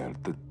aware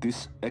that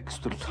this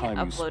extra I can't time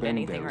you upload spend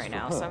anything there is right for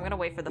now, her, so I'm gonna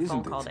wait for the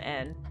phone isn't call it? to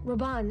end.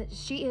 Raban,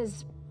 she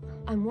is...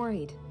 I'm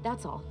worried,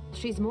 that's all.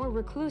 She's more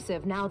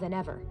reclusive now than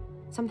ever.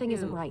 Something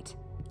isn't Who? right.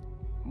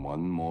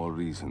 One more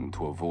reason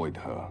to avoid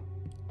her.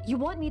 You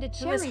want me to is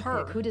cherry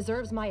her? pick who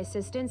deserves my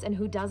assistance and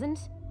who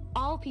doesn't?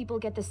 All people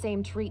get the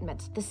same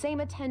treatment, the same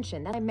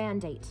attention that I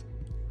mandate.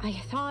 I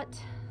thought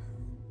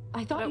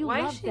But you why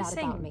is loved she that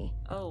saying... about me.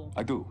 Oh.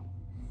 I do.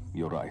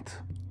 You're right.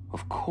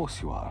 Of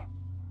course you are.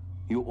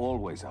 You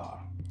always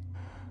are.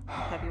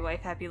 Happy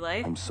wife, happy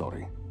life. I'm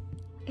sorry.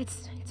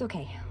 It's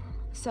okay.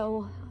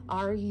 So,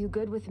 are you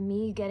good with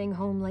me getting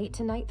home late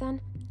tonight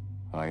then?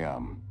 I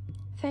am.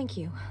 Thank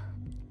you.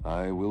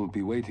 I will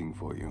be waiting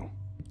for you.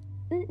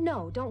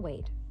 No, don't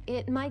wait.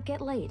 It might get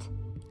late.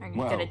 Are you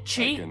Well, gonna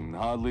cheat? I can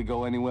hardly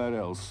go anywhere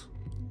else.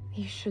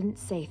 You shouldn't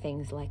say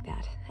things like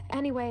that.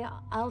 Anyway,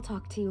 I'll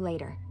talk to you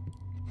later.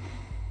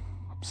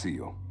 See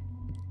you.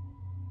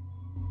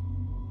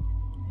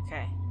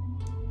 Okay.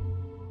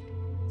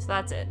 So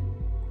that's it.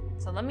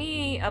 So let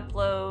me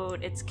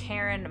upload. It's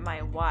Karen,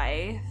 my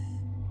wife.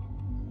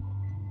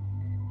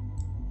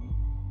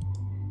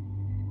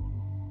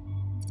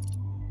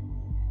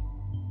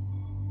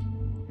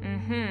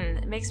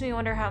 It makes me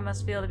wonder how it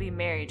must feel to be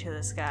married to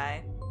this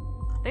guy.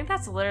 I think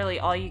that's literally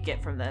all you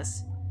get from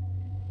this.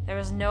 There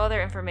was no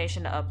other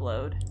information to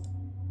upload.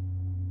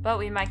 But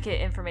we might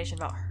get information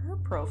about her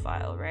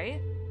profile,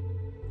 right?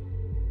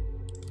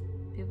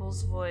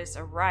 People's Voice,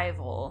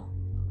 Arrival.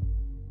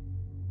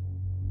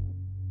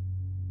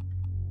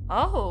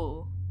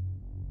 Oh!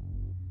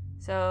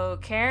 So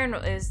Karen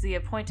is the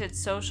appointed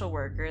social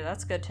worker.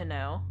 That's good to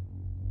know.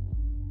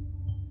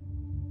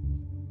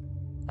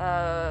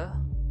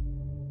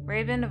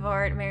 Raven of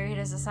Art married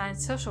as assigned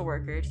social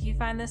worker. Do you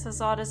find this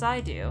as odd as I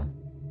do?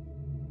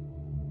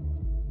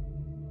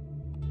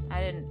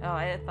 I didn't. Oh,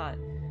 I thought.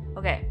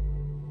 Okay.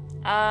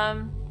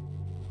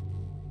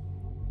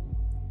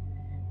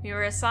 We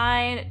were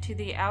assigned to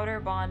the Outer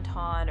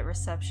Bonton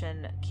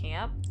reception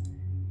camp.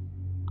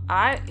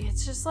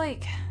 It's just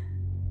like,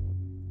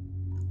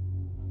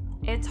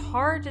 it's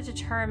hard to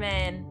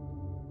determine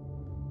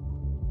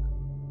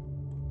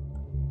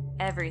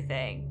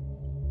everything.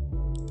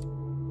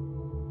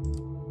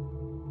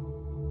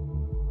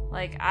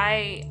 Like,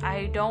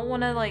 I don't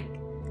want to, like,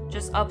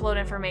 just upload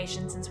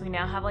information since we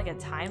now have, like, a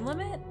time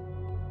limit.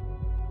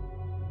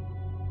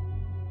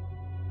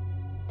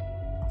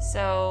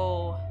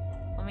 So,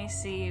 let me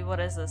see, what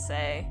does this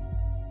say?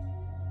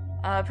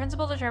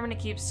 Principal determined to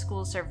keep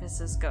school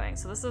services going.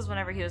 So this is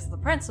whenever he was the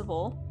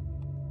principal.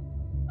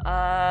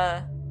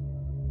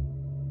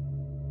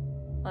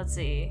 Let's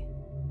see.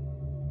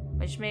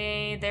 Which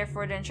may,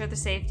 therefore, to ensure the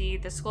safety,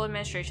 the school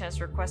administration has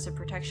requested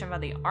protection by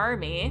the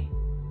army.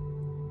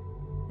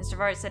 Mr.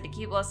 Vart said to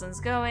keep lessons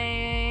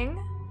going.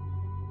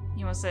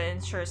 He wants to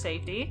ensure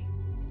safety.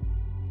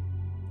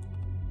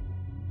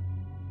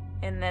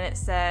 And then it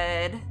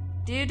said,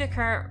 due to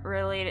current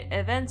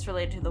events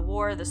related to the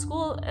war, the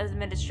school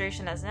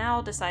administration has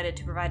now decided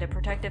to provide a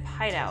protective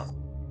hideout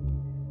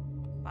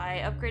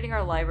by upgrading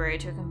our library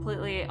to a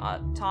completely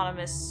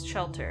autonomous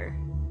shelter.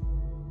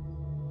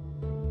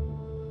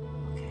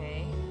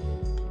 Okay.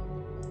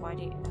 Why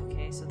do you...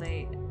 Okay, so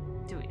they...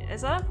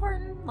 Is that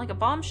important? Like a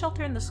bomb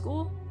shelter in the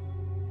school?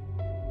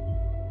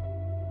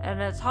 An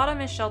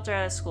autonomous shelter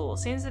at a school.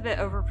 Seems a bit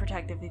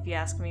overprotective if you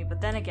ask me, but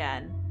then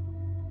again...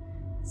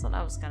 That's what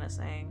I was kind of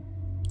saying.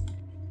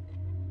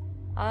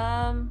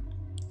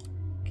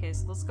 Okay,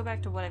 so let's go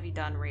back to what have you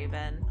done,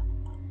 Raven.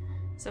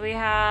 So we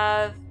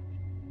haven't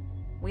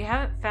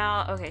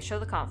found, okay, show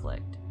the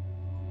conflict.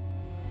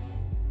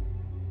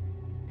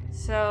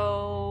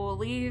 So,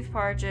 leave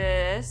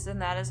Pargis, and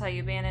that is how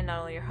you abandon not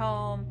only your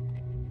home.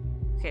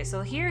 Okay,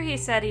 so here he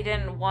said he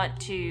didn't want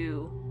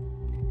to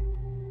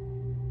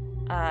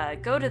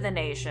go to the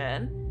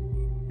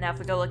nation. Now if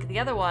we go look at the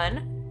other one,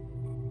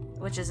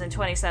 which is in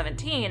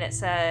 2017, it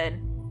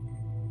said,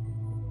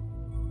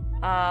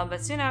 but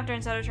soon after,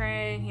 instead of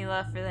returning, he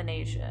left for the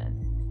nation.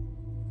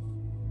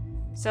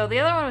 So the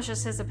other one was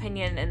just his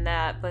opinion in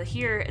that, but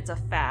here it's a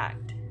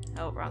fact.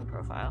 Oh, wrong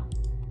profile.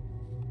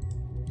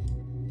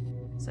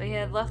 So he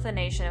had left the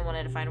nation and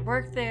wanted to find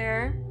work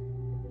there.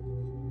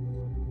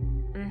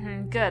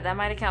 Good. That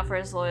might account for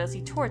his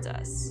loyalty towards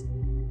us.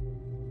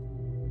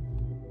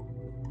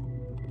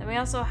 Then we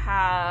also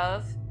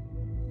have...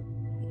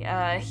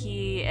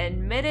 he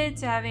admitted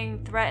to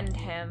having threatened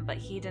him, but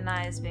he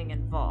denies being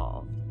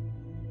involved.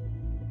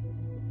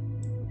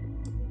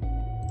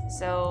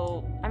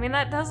 So, I mean,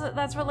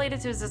 that's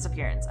related to his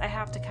disappearance. I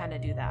have to kind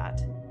of do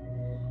that.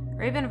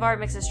 Raven Vard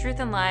mixes truth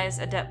and lies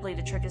adeptly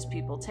to trick his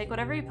people. Take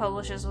whatever he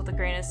publishes with a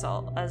grain of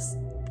salt, as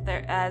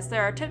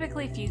there are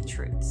typically few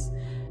truths.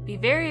 Be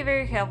very,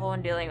 very careful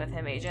when dealing with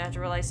him, Agent. I have to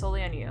rely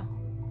solely on you.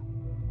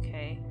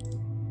 Okay.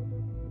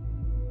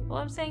 Well,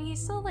 I'm saying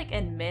he's still, like,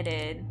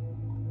 admitted.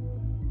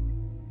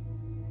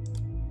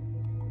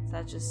 Is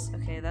that just...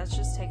 Okay, that's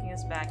just taking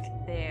us back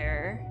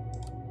there.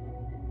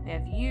 We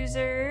have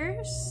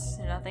users.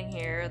 Nothing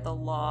here. The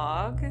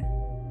log.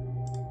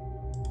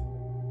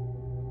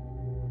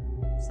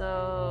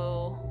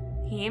 So...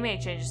 he made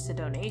changes to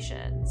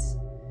donations.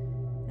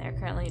 There are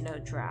currently no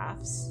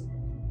drafts.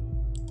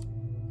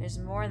 There's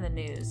more in the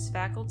news.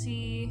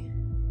 Faculty.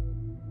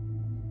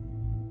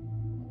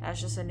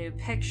 That's just a new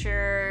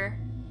picture.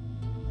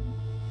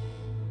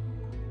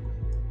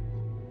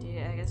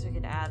 I guess we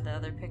could add the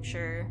other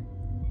picture.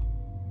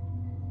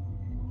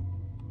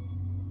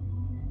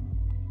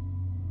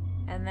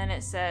 And then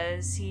it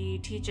says he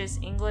teaches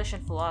English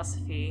and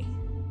philosophy.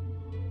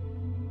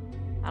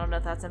 I don't know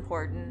if that's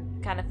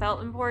important. Kind of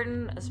felt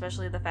important,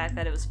 especially the fact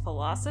that it was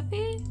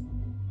philosophy.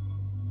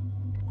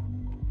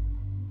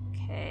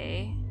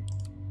 Okay.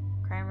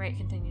 Crime rate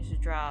continues to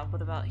drop.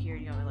 What about here?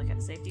 Do you want me to look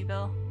at safety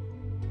bill?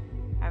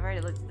 I've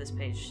already looked at this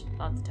page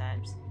lots of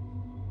times.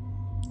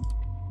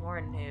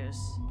 More news.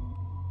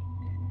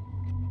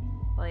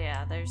 Well,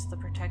 yeah, there's the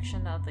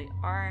protection of the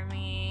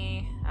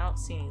army. I don't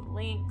see any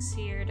links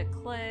here to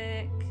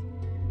click.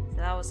 So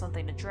that was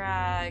something to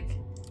drag.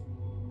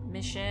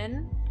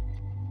 Mission.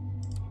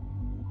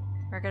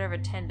 Record of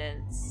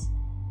attendance.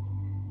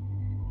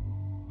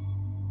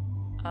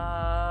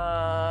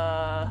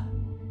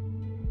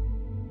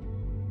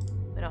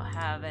 We don't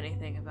have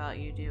anything about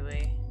you, do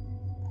we?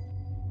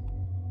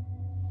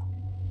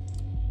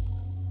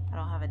 I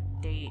don't have a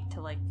date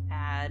to, like,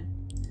 add.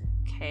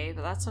 Okay,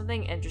 but that's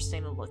something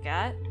interesting to look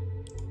at.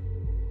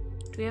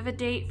 Do we have a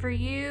date for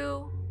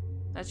you?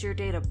 That's your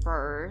date of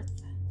birth.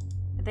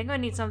 I think I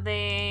need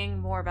something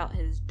more about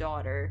his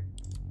daughter.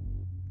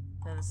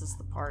 And this is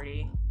the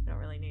party. We don't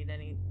really need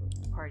any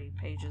party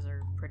pages,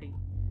 are pretty...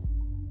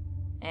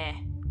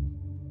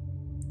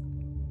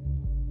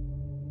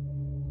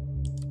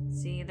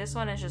 See, this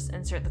one is just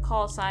insert the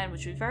call sign,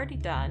 which we've already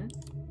done.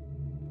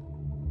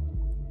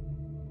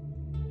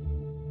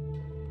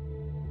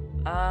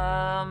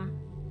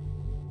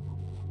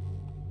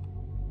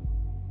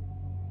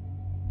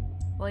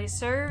 Well, he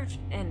served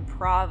in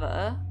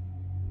Prava,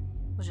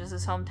 which is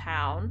his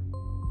hometown.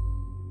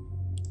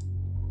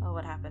 Oh,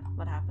 what happened?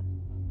 What happened?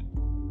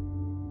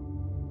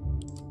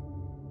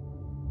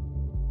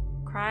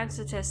 Crime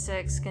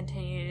statistics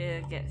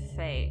continue to get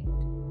faked.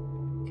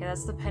 Okay,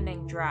 that's the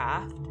pending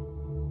draft.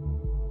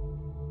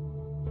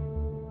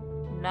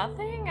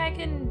 Nothing I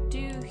can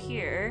do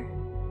here.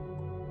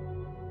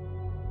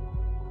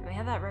 We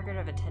have that record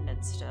of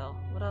attendance still.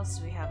 What else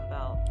do we have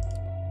about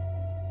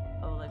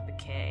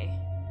Olympique?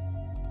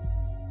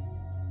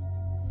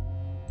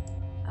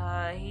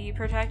 He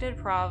protected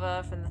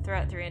Prava from the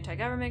threat through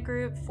anti-government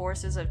group,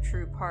 Forces of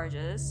True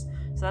Parges.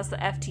 So that's the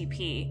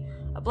FTP.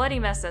 A bloody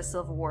mess, that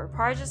civil war.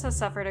 Parges has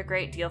suffered a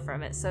great deal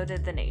from it, so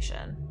did the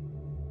nation.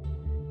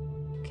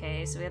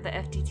 Okay, so we have the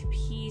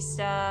FTP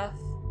stuff.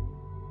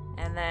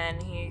 And then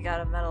he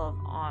got a Medal of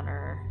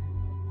Honor.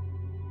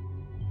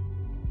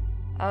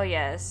 Oh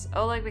yes,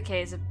 Oleg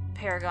Bakay is a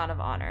Paragon of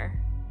Honor.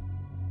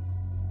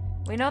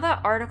 We know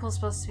that article's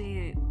supposed to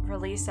be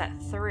released at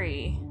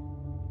 3.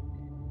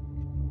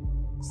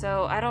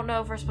 So I don't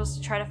know if we're supposed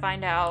to try to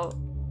find out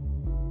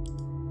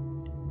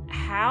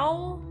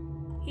how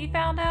he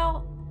found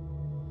out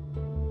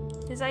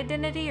his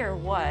identity or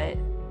what.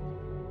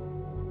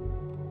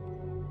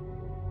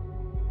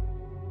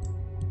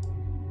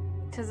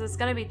 Because it's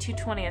gonna be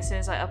 2:20 as soon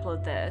as I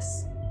upload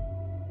this.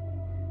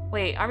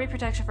 Wait, army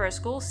protection for a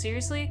school?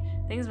 Seriously?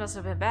 Things must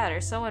have been bad, or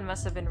someone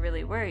must have been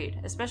really worried,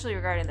 especially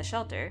regarding the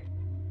shelter.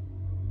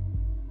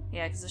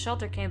 Yeah, because the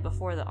shelter came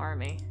before the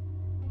army.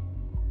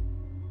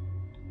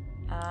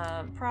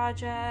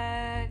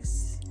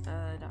 Projects.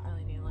 Don't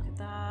really need to look at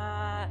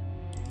that.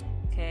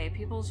 Okay,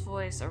 People's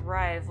Voice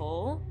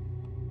arrival.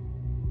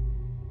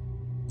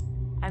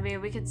 I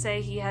mean, we could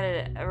say he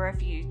had a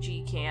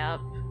refugee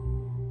camp.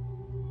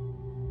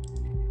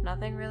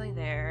 Nothing really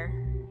there.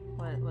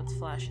 What's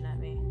flashing at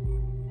me?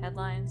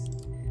 Headlines?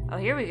 Oh,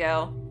 here we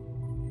go.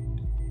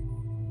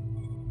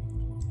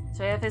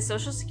 So we have his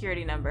social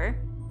security number.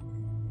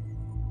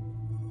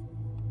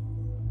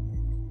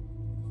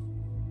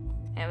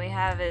 And we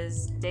have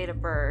his date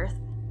of birth.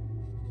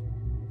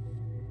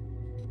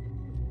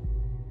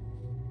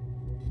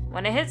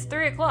 When it hits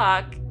 3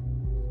 o'clock,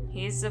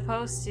 he's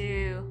supposed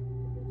to...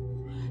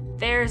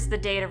 there's the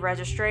date of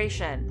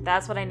registration.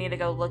 That's what I need to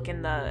go look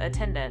in the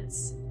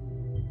attendance.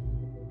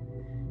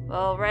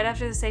 Well, right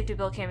after the safety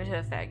bill came into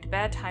effect.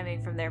 Bad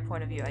timing from their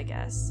point of view, I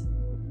guess.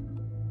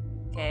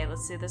 Okay,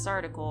 let's see this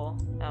article.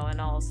 Oh, and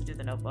I'll also do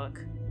the notebook.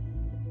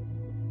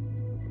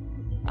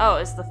 Oh,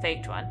 it's the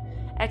faked one.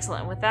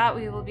 Excellent. With that,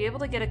 we will be able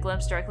to get a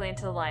glimpse directly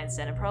into the lion's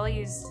den and probably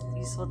use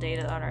useful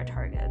data on our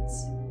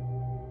targets.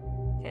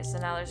 Okay, so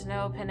now there's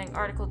no pending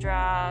article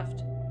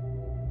draft.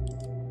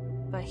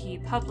 But he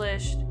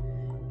published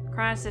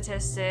crime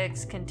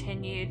statistics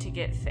continue to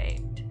get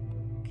faked.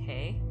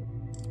 Okay.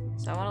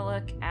 So I want to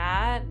look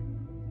at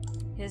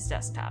his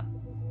desktop.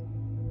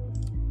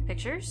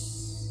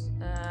 Pictures?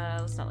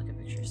 Let's not look at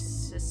pictures.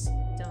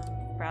 System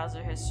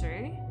browser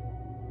history.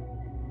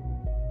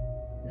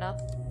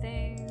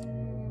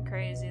 Nothing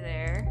crazy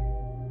there.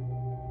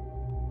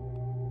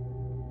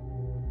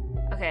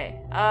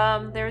 Okay,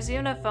 there was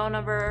even a phone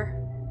number.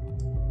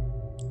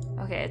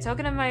 Okay, a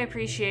token of my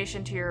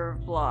appreciation to your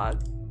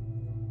blog.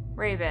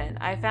 Raven,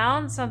 I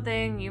found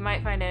something you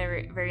might find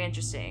very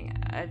interesting.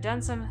 I've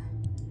done some...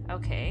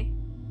 Okay.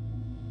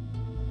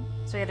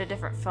 So he had a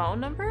different phone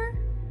number?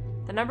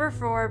 The number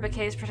for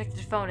Bakay's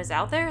protected phone is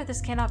out there?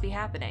 This cannot be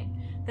happening.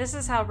 This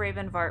is how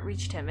Raven Vart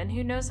reached him, and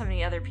who knows how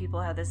many other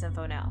people have this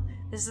info now.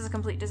 This is a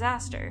complete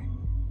disaster.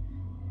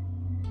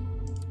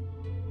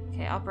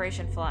 Okay,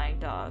 Operation Flying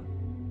Dog.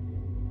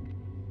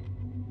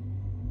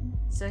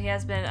 So he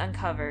has been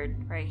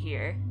uncovered right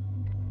here.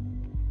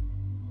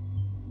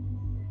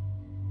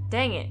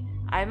 Dang it.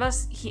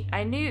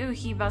 I knew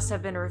he must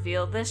have been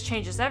revealed. This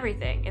changes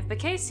everything. If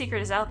Bakay's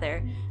secret is out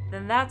there,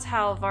 then that's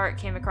how Vart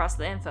came across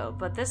the info,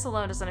 but this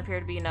alone doesn't appear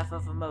to be enough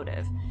of a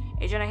motive.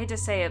 Agent, I hate to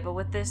say it, but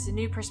with this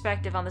new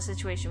perspective on the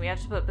situation, we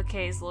have to put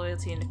Bakay's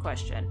loyalty into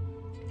question.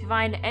 If you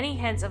find any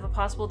hints of a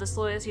possible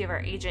disloyalty of our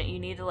agent, you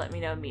need to let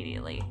me know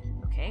immediately.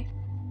 Okay.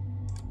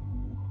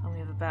 And we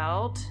have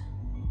about...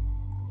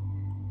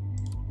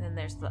 Then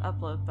there's the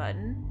upload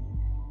button.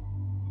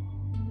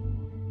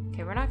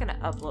 Okay, we're not gonna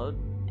upload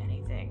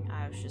anything.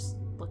 I was just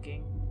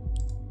looking.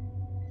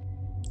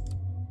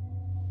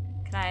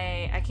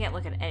 I can't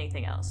look at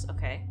anything else.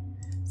 Okay.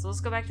 So let's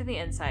go back to the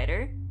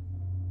Insider.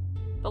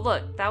 But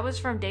look, that was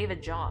from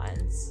David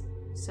Johns.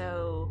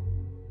 So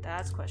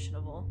that's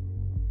questionable.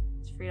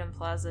 It's Freedom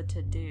Plaza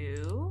to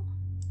do.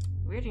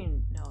 We already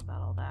know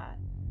about all that.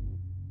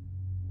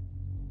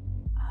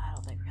 I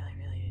don't think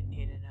really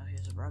need to know he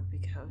was a rugby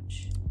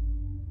coach.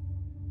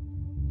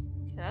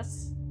 Okay,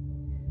 that's...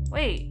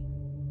 Wait.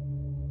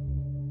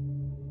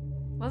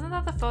 Wasn't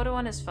that the photo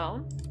on his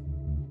phone?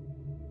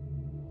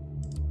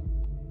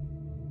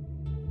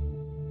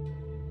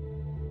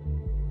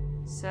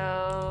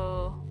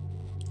 So,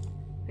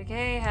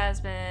 Bakay has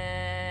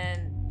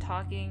been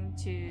talking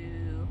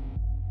to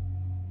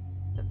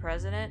the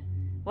president.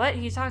 What?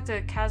 He talked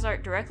to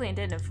Kazart directly and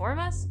didn't inform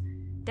us?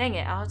 Dang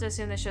it, I'll have to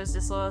assume this shows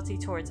disloyalty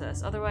towards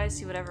us. Otherwise,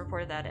 he would have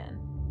reported that in.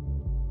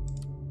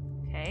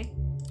 Okay.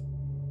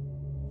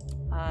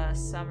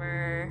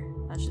 Summer.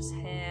 That's just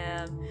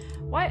him.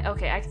 Why?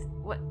 Okay,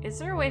 what? Is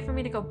there a way for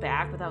me to go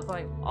back without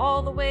going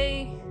all the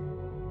way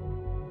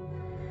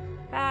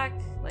back?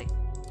 Like,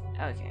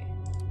 okay.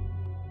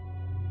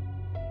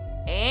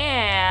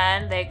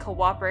 And they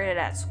cooperated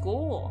at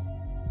school.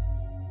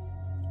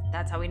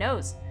 That's how he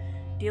knows.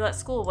 Deal at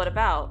school, what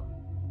about?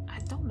 I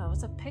don't know,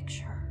 it's a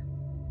picture.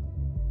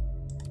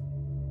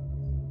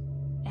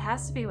 It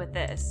has to be with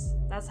this.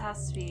 That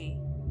has to be...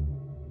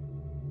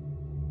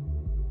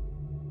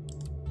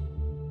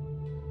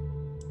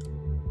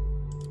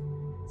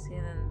 See,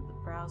 and then the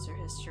browser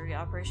history,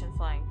 Operation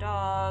Flying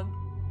Dog.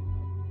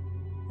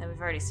 And we've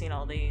already seen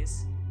all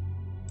these.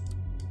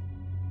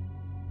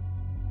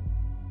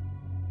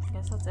 I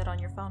guess that's it on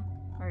your phone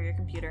or your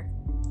computer.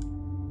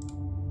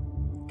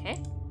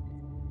 Okay.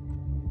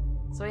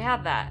 So we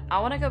have that. I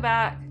want to go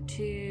back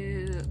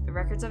to the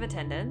records of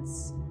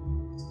attendance.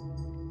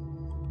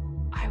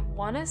 I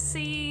want to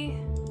see...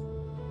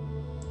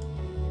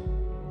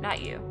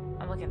 Not you.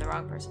 I'm looking at the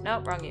wrong person.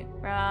 Nope, wrong you.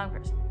 Wrong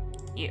person.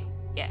 You.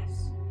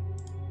 Yes.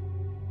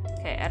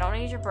 Okay, I don't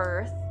need your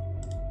birth.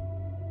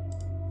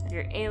 I have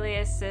your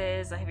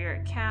aliases. I have your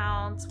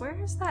accounts. Where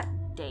is that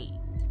date?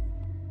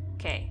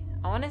 Okay.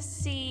 I want to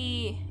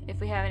see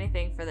if we have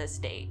anything for this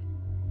date.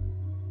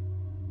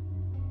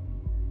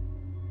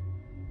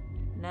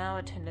 No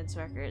attendance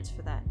records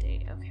for that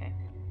date. Okay.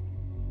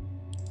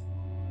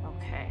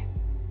 Okay.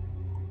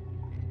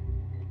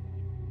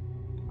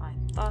 I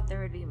thought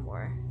there would be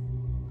more.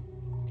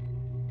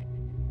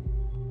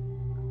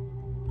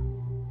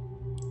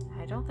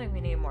 I don't think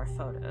we need more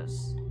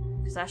photos,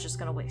 because that's just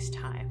going to waste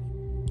time.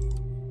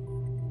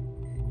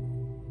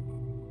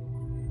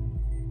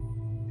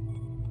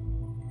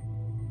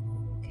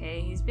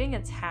 Okay, he's being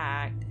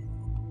attacked.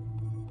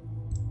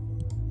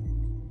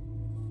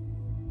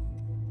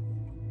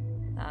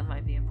 That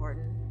might be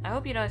important. I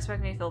hope you don't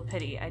expect me to feel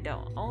pity. I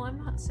don't. Oh,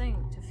 I'm not saying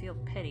to feel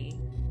pity.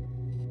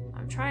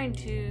 I'm trying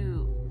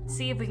to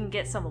see if we can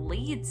get some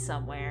leads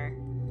somewhere.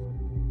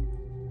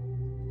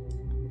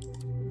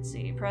 Let's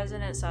see.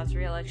 President South's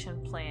re-election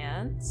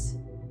plans.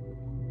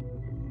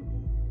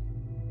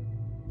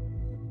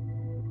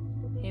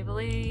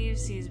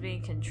 believes he's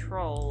being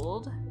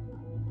controlled.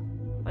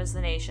 What is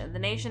the nation? The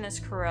nation is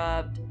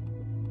corrupt.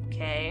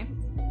 Okay.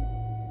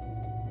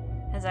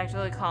 Has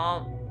actively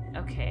calm.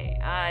 Okay.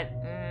 I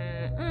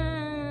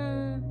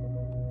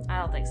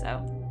don't think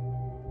so.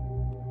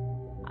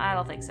 I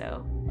don't think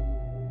so.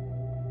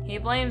 He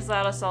blames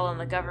that assault on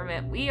the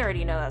government. We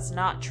already know that's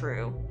not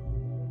true.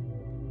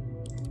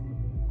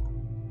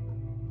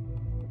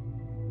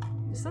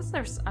 It says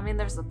there's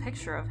a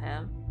picture of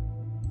him.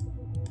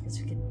 Guess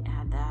we can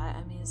add that.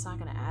 I mean, it's not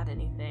gonna add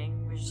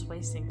anything. We're just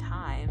wasting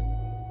time.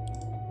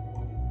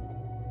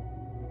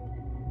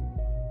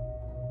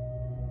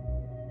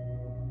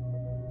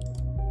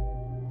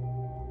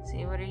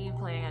 See, what are you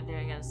planning on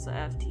doing against the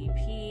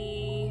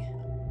FTP?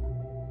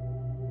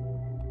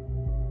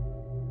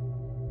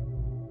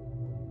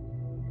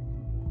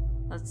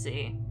 Let's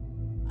see.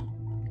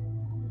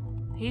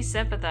 He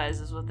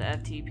sympathizes with the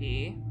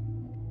FTP.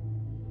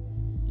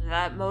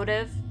 That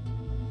motive?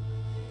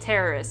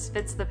 Terrorist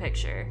fits the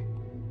picture.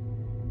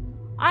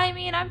 I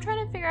mean, I'm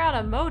trying to figure out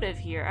a motive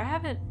here. I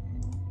haven't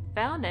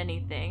found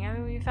anything. I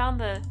mean, we found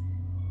the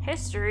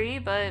history,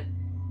 but...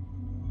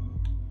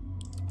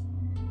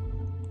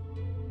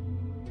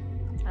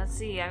 Let's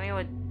see. I mean,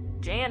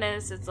 with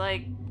Janice, it's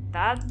like,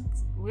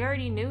 we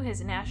already knew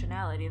his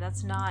nationality.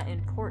 That's not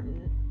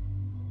important.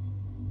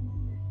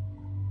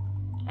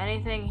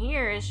 Anything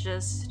here is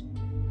just,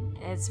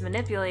 it's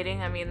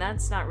manipulating. I mean,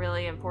 that's not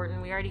really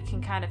important. We already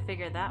can kind of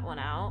figure that one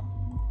out.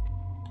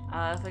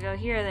 If we go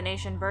here, the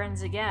nation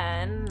burns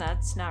again.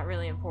 That's not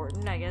really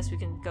important. I guess we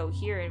can go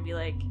here and be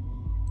like,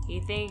 he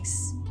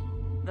thinks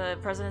the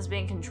president's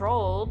being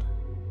controlled.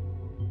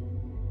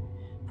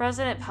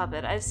 President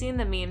Puppet. I've seen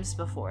the memes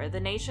before.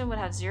 The nation would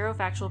have zero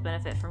factual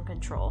benefit from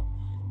control.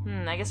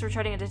 I guess we're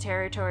treading into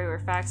territory where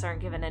facts aren't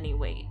given any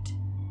weight.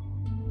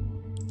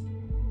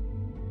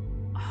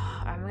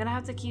 I'm gonna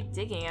have to keep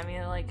digging. I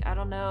mean, like, I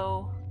don't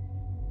know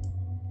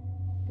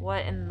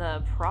what in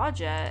the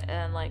project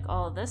and, like,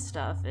 all of this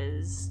stuff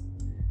is.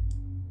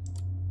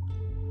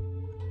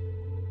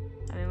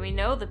 I mean, we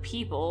know the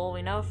people.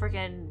 We know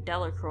freaking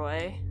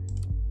Delacroix.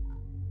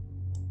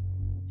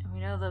 And we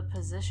know the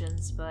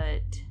positions,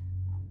 but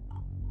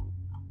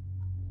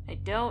I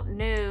don't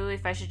know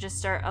if I should just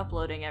start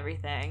uploading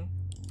everything.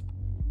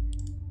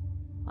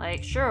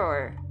 Like,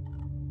 sure.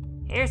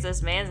 Here's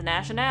this man's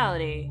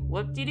nationality.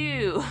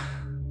 Whoop-de-doo.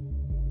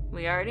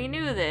 We already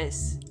knew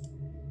this.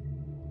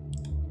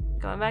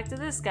 Going back to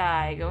this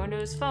guy, going to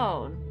his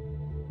phone.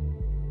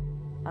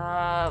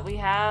 We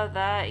have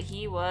that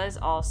he was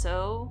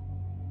also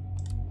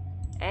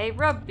a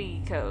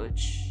rugby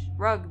coach.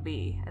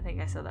 Rugby. I think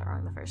I said that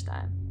wrong the first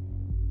time.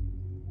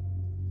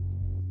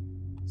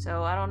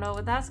 So I don't know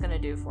what that's gonna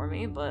do for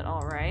me, but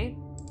alright.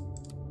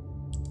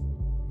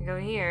 We go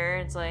here,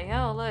 it's like,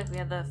 oh look, we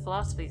have the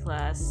philosophy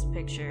class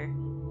picture.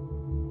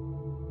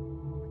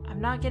 I'm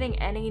not getting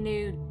any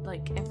new,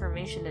 like,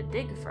 information to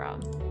dig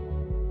from.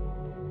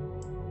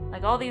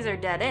 Like, all these are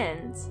dead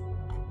ends.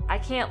 I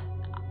can't,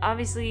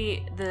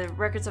 obviously, the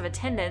records of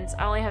attendance,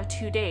 I only have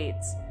 2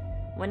 dates.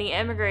 When he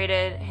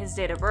immigrated, his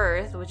date of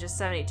birth, which is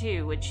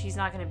 72, which he's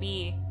not going to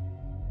be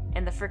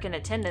in the frickin'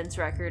 attendance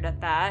record at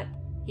that.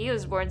 He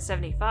was born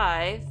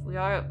 75.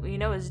 We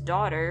know his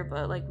daughter,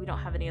 but, like, we don't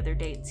have any other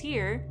dates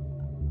here.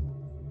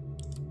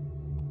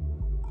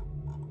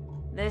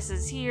 This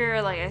is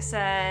here, like I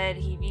said,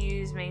 he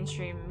views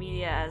mainstream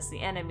media as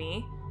the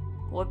enemy.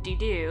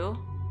 Whoop-de-doo.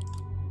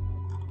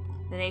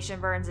 The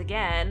nation burns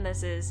again.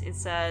 This is, it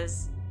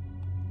says,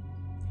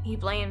 he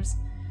blames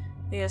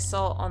the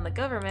assault on the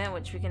government,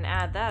 which we can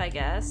add that, I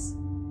guess.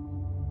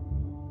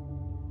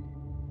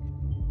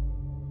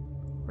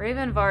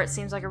 Raven Vart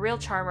seems like a real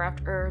charmer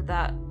after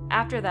that,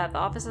 the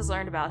office has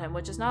learned about him,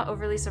 which is not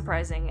overly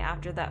surprising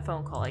after that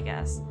phone call, I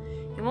guess.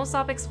 He won't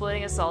stop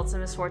exploiting assaults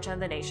and misfortune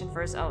of the nation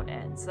for his own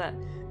ends. That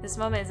this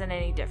moment isn't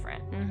any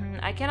different.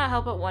 I cannot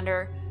help but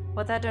wonder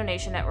what that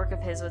donation network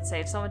of his would say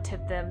if someone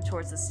tipped them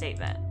towards the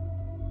statement.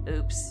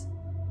 Oops.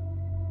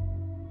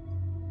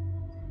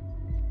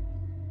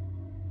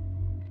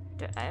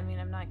 I mean,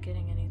 I'm not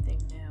getting anything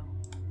new.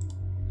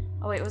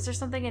 Oh wait, was there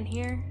something in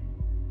here?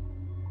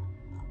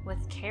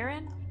 With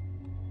Karen?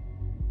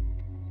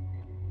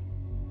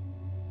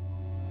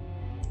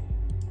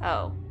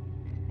 Oh,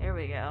 there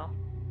we go.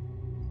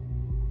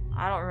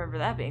 I don't remember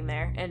that being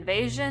there.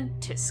 Invasion?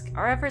 Tisk.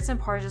 Our efforts in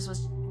Parges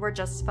were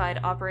justified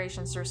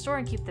operations to restore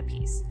and keep the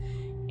peace.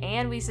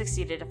 And we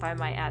succeeded, if I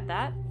might add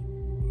that.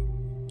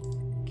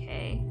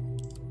 Okay.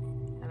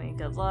 I mean,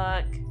 good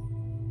luck.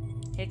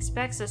 He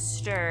expects a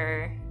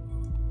stir.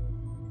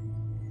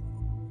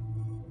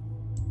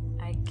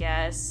 I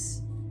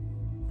guess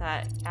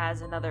that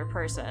adds another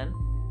person.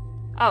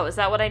 Oh, is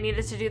that what I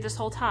needed to do this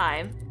whole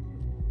time?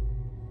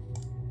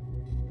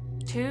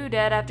 2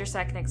 dead after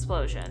second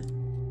explosion.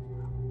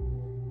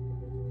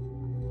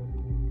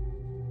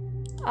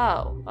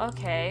 Oh,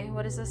 okay.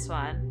 What is this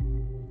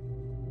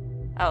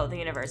one? Oh, the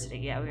university.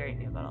 Yeah, we already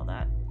knew about all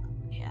that.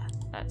 Yeah,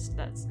 that's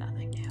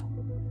nothing new.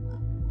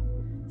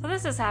 So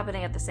this is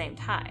happening at the same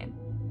time.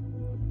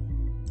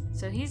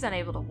 So he's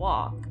unable to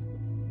walk.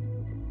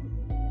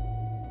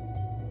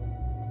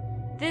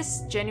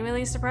 This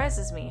genuinely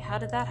surprises me. How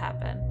did that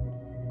happen?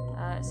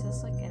 It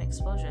says like an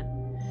explosion.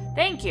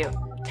 Thank you!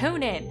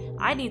 Tune in!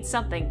 I need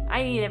something.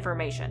 I need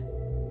information.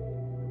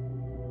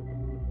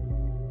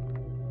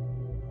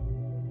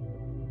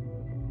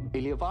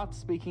 Iliavad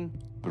speaking.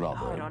 Brother.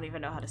 Oh, I don't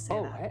even know how to say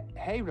Oh, that.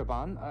 hey,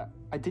 Raban.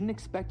 I didn't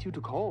expect you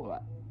to call.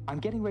 I'm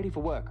getting ready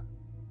for work.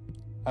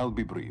 I'll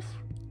be brief.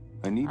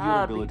 I need your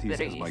I'll be abilities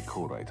as my brief.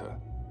 co-writer.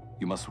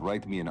 You must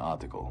write me an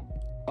article.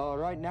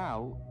 Right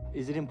now,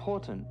 is it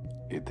important?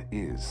 It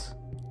is.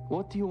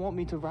 What do you want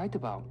me to write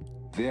about?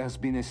 There has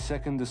been a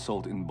second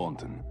assault in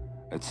Bonton,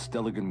 at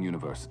Stelligan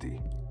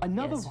University.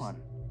 Another Yes.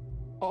 one?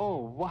 Oh,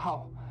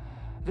 wow.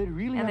 They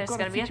really And have there's got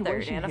gonna a be a third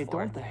situation and a here,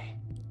 fourth. don't they?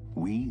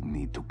 We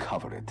need to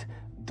cover it.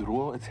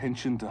 Draw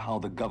attention to how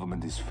the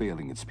government is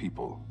failing its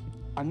people.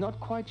 I'm not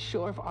quite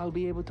sure if I'll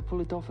be able to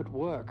pull it off at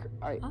work.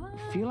 I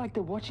feel like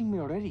they're watching me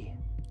already.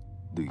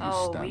 Do you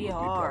Oh, stand we with me,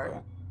 are.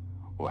 brother?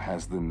 Or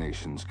has the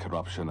nation's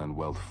corruption and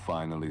wealth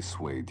finally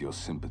swayed your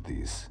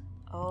sympathies?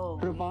 Oh,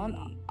 Ravan,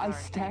 we I are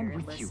stand here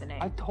with listening.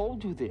 you. I've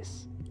told you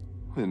this.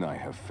 Then I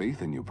have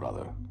faith in you,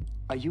 brother.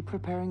 Are you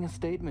preparing a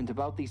statement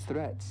about these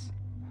threats?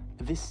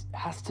 This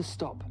has to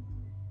stop.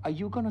 Are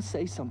you gonna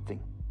say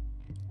something?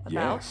 About?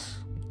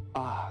 Yes.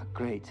 Ah,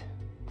 great.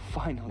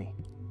 Finally.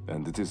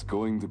 And it is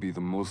going to be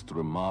the most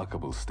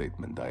remarkable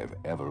statement I have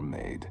ever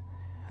made.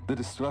 The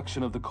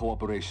destruction of the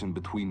cooperation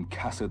between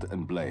Cassett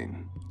and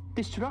Blaine.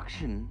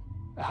 Destruction?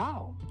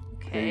 How?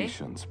 Okay.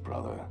 Patience,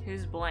 brother.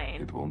 Who's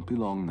Blaine? It won't be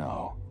long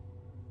now.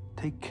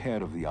 Take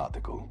care of the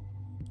article.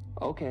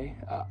 Okay,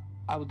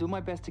 I will do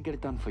my best to get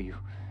it done for you.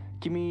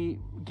 Give me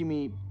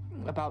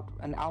about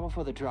an hour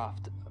for the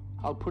draft.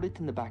 I'll put it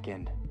in the back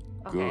end.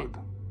 Okay. Good.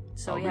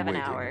 So I'll we be have an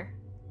waiting. hour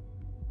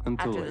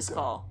Until after this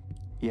later. call.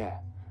 Yeah.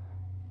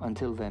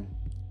 Until then.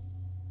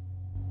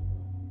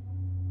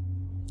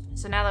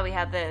 So now that we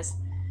have this,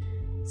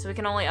 so we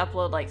can only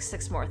upload like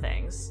 6 more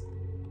things.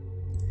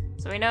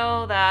 So we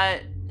know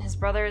that his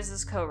brother is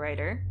his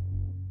co-writer.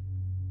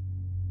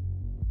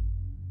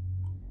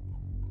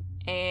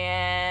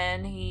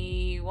 And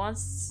he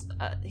wants,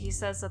 he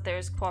says that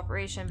there's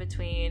cooperation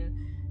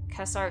between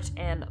Cassart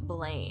and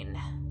Blaine.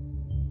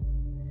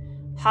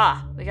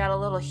 Ha! We got a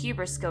little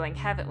hubris going,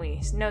 haven't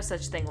we? No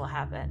such thing will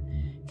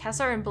happen.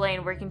 Cassart and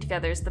Blaine working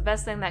together is the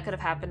best thing that could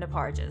have happened to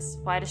Parges.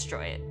 Why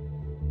destroy it?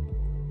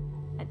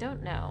 I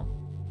don't know.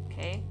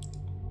 Okay.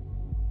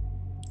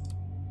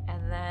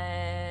 And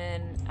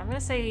then I'm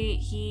gonna say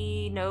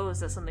he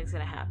knows that something's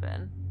gonna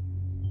happen.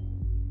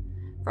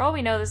 For all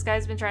we know, this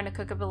guy's been trying to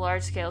cook up a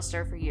large-scale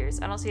stir for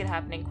years. I don't see it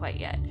happening quite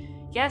yet.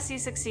 Yes, he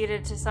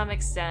succeeded to some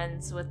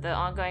extent with the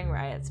ongoing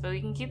riots, but we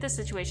can keep the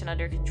situation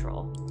under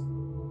control.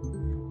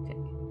 Okay.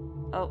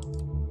 Oh.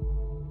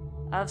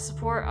 Of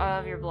support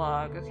of your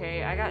blog.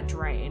 Okay, I got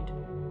drained.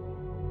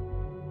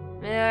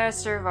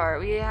 Mr.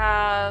 Vart, we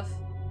have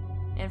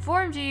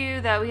informed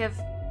you that we have...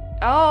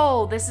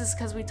 Oh, this is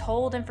because we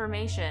told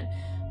information.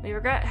 We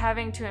regret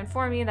having to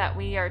inform you that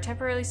we are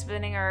temporarily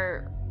suspending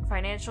our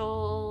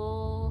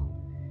financial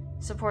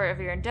support of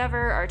your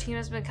endeavor. Our team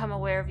has become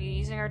aware of you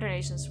using our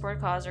donations to support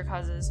a cause or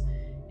causes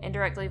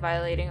indirectly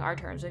violating our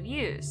terms of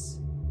use.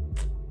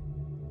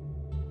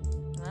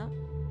 Well,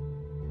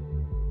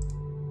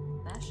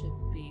 that should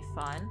be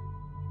fun.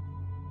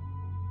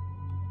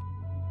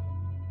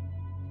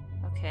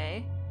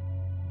 Okay.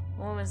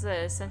 When was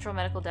this? Central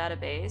Medical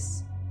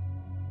Database.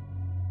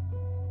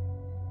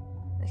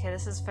 Okay,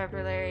 this is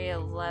February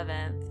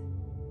 11th.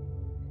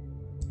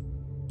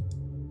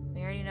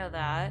 We already know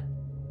that.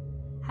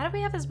 How did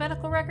we have his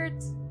medical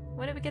records?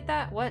 When did we get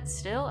that? What,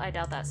 still? I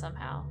doubt that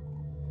somehow.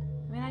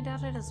 I mean, I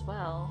doubt it as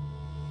well.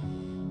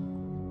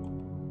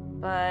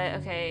 But,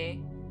 okay.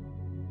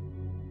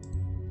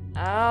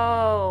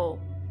 Oh.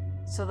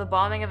 So the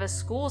bombing of a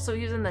school, so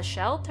he was in the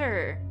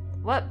shelter.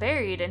 What,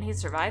 buried, and he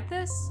survived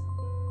this?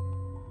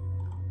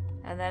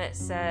 And then it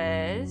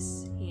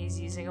says he's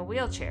using a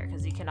wheelchair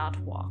because he cannot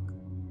walk.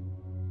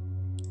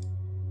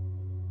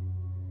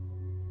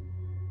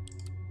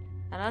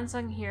 An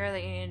unsung hero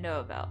that you need to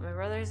know about. My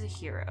brother is a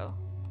hero.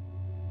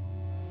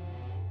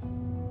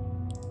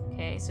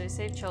 Okay, so he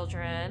saved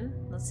children.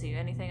 Let's see,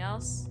 anything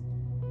else?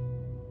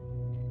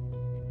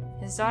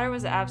 His daughter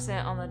was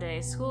absent on the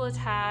day school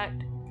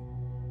attacked.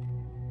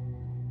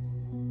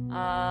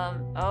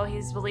 Oh,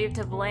 he's believed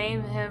to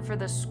blame him for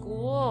the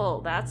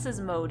school. That's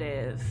his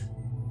motive.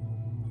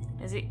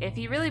 If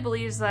he really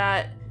believes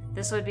that,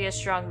 this would be a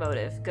strong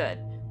motive. Good.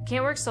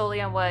 Can't work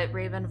solely on what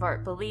Raven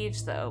Vart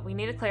believes, though. We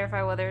need to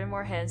clarify whether there are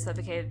more hints that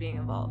Fabricate is being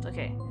involved.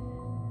 Okay.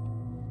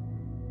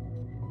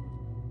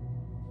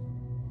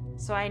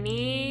 So I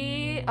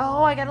need...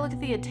 Oh, I gotta look at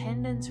the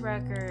attendance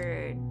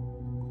record.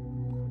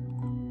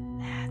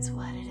 That's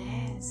what it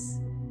is.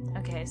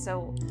 Okay,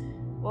 so...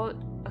 Well,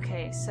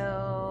 okay,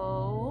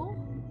 so...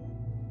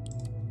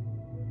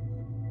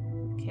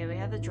 Okay, we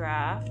have the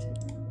draft.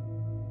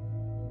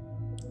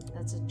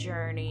 That's a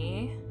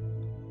journey.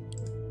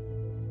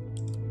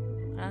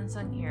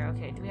 Unsung hero.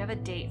 Okay, do we have a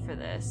date for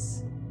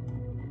this?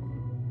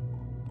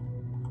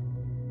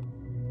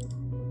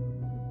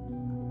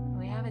 Do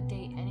we have a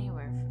date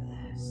anywhere for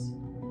this?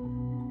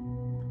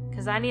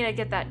 Because I need to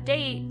get that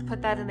date,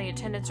 put that in the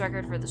attendance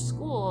record for the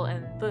school,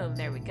 and boom,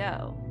 there we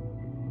go.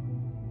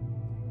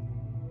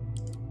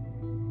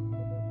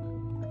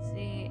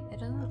 See, it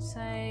doesn't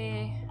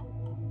say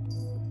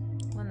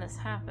when this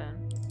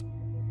happened.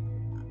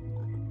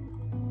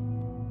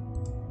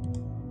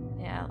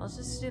 Yeah, let's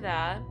just do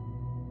that.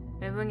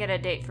 Maybe we can get a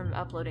date from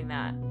uploading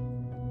that.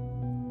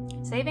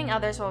 Saving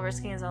others while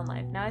risking his own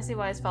life. Now I see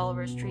why his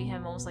followers treat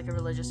him almost like a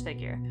religious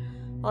figure.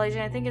 Well,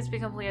 Agent, I think it's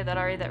become clear that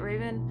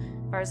Raven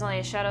Var is only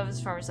a shadow of his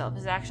former self.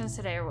 His actions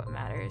today are what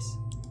matters.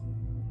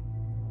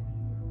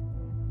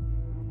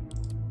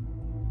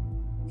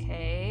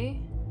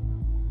 Okay.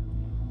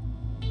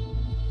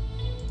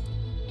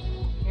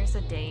 Here's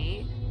the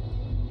date.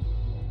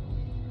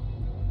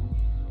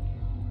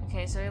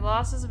 Okay, so he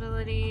lost his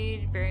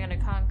ability to bury under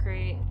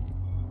concrete.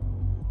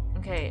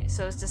 Okay,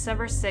 so it's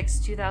December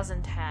 6th,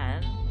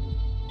 2010.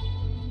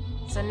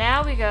 So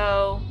now we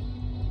go...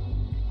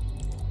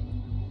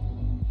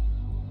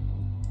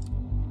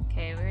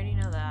 Okay, we already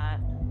know that.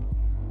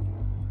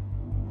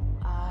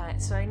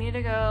 So I need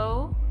to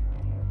go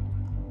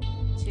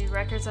to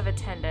records of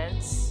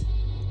attendance.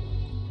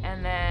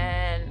 And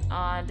then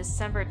on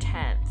December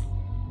 10th,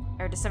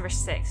 or December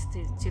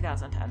 6th,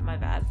 2010, my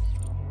bad.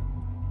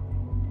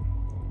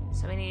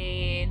 So we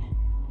need...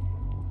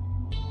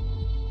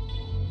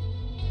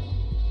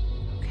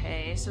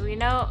 Okay, so we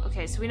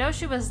know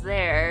she was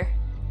there.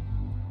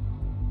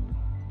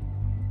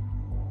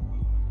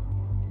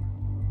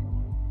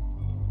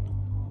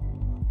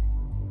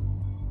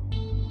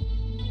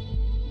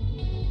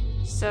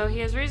 So he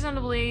has reason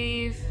to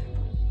believe...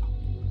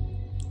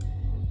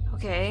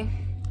 Okay,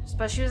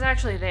 but she was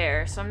actually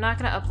there, so I'm not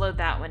gonna upload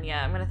that one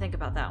yet. I'm gonna think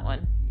about that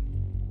one.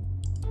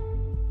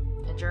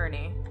 A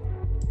journey.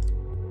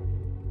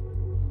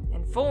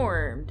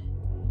 Informed.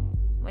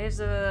 Waves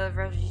of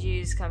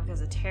refugees come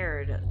because of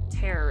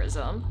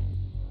terrorism.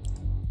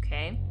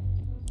 Okay.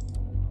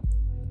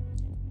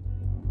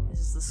 This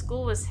is the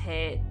school was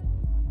hit,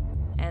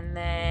 and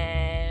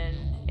then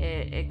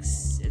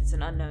it's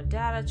an unknown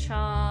data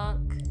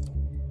chunk.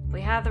 We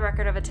have the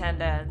record of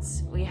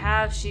attendance. We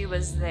have she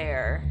was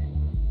there.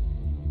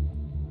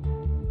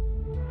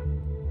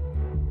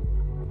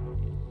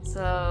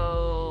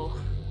 So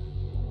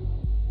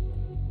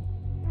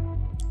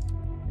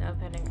no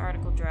pending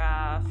article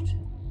draft.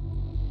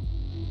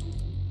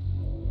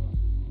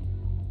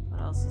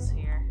 What else is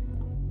here?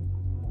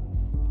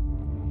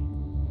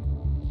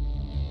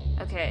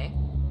 Okay.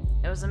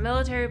 It was a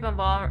military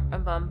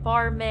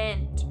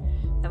bombardment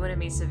that would have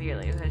me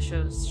severely. It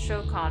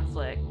show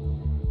conflict.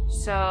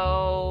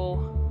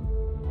 So...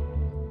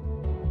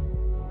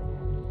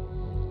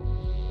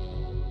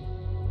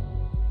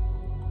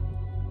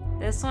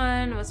 This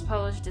one was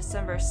published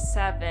December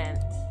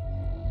 7th.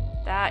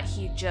 That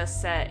he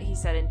said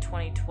in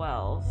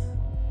 2012.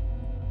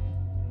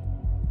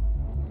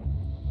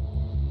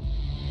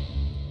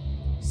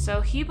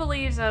 So he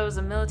believes that it was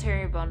a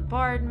military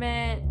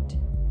bombardment.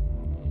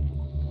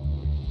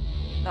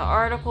 The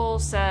article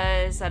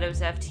says that it was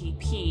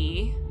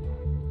FTP.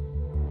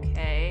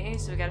 Okay,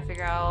 so we gotta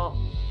figure out...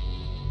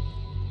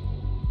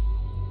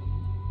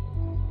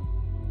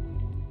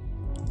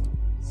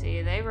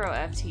 See, they wrote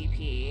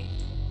FTP.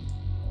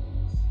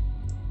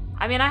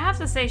 I mean, I have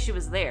to say she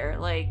was there.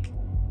 Like,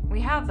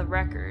 we have the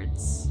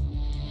records.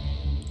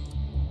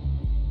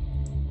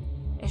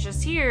 It's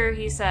just here,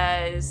 he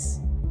says...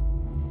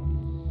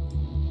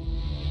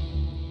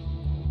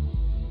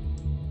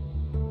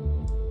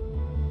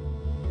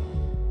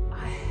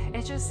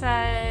 It just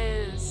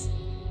says...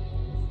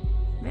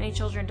 Many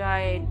children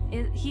died.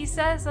 He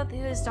says that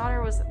his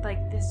daughter was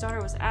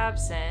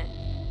absent.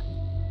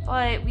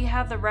 But we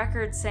have the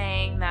record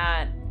saying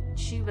that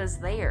she was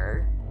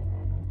there.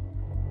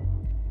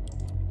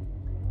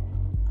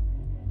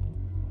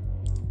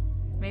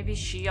 Maybe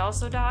she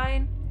also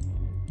died?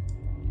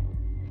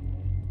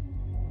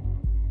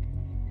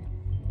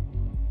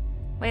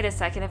 Wait a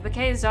second, if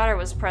McKay's daughter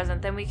was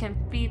present, then we can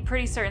be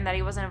pretty certain that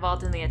he wasn't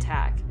involved in the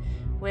attack.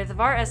 With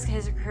Vart as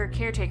her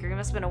caretaker, he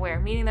must have been aware,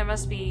 meaning there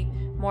must be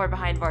more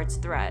behind Vart's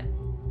threat.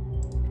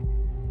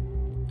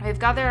 We've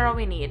gathered all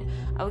we need.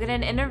 I'll get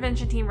an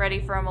intervention team ready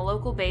from a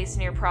local base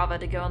near Prava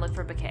to go and look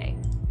for McKay.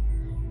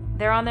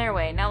 They're on their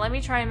way. Now let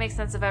me try and make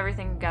sense of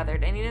everything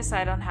gathered. I need to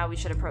decide on how we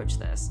should approach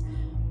this.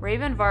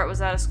 Raven Vart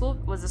was a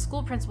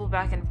school principal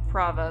back in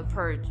Prava,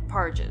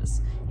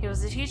 Parges. He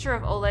was the teacher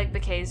of Oleg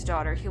McKay's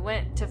daughter, who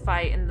went to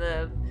fight in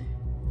the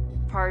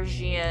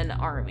Pargian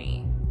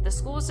army. The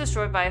school was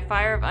destroyed by a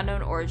fire of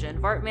unknown origin.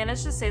 Vart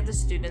managed to save the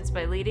students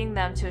by leading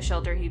them to a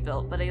shelter he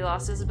built, but he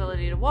lost his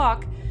ability to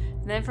walk.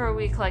 And then for a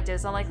week collected,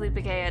 it's unlikely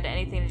McKay had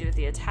anything to do with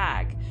the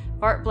attack.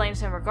 Vart blames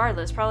him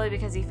regardless, probably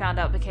because he found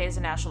out McKay is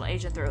a national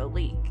agent through a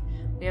leak.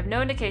 We have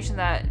no indication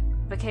that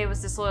McKay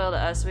was disloyal to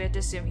us, so we have to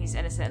assume he's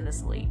innocent in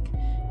this leak.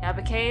 Now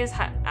McKay is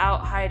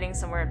out hiding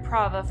somewhere in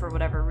Prava for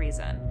whatever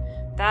reason.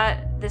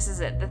 This is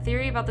it. The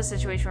theory about the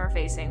situation we're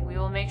facing. We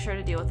will make sure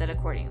to deal with it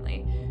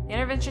accordingly. The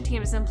intervention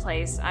team is in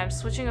place. I'm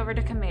switching over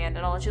to command,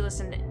 and I'll let you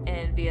listen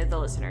in via the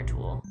listener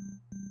tool.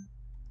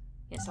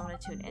 Yes, I want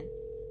to tune in.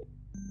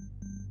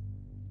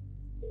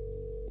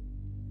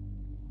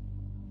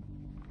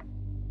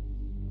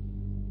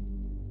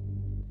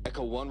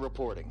 Echo 1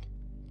 reporting.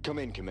 Come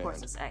in, Of course,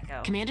 Command. it's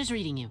Echo. Commander's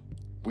reading you.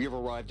 We have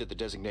arrived at the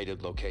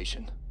designated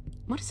location.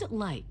 What is it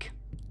like?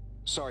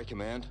 Sorry,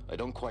 Command. I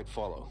don't quite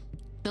follow.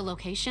 The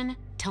location?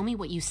 Tell me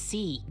what you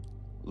see.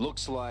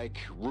 Looks like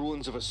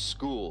ruins of a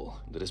school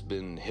that has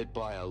been hit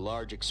by a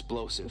large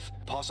explosive.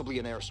 Possibly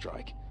an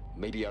airstrike.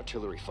 Maybe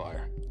artillery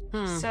fire.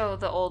 So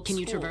the old Can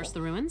you school. traverse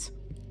the ruins?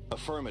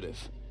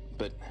 Affirmative.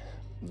 But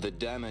the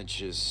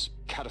damage is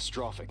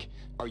catastrophic.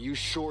 Are you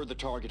sure the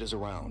target is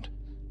around?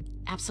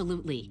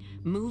 Absolutely.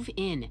 Move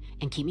in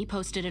and keep me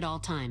posted at all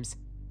times.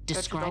 the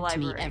Describe to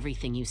me library.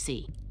 everything you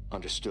see.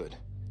 Understood.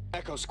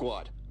 Echo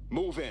Squad,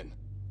 move in.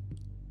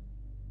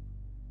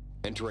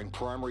 Entering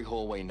primary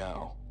hallway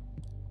now.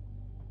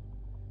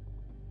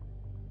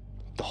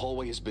 The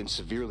hallway has been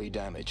severely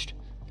damaged.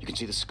 You can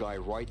see the sky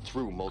right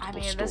through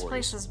multiple stories. this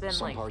place has been,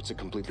 Some like, parts are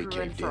completely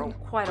ruined caved for in.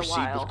 quite a Proceed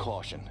while. with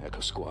caution, Echo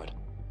Squad.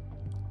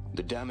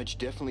 The damage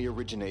definitely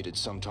originated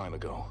some time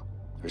ago.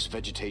 There's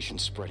vegetation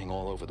spreading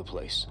all over the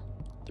place.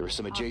 There are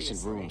some adjacent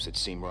Obviously. rooms that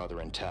seem rather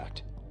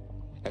intact.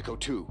 Echo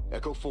 2,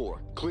 Echo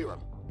 4, clear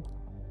them.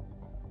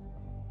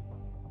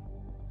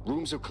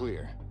 Rooms are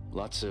clear.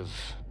 Lots of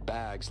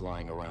bags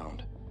lying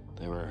around.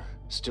 There are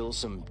still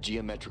some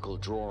geometrical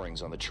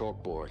drawings on the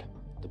chalkboard.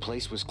 The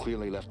place was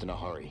clearly left in a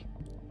hurry.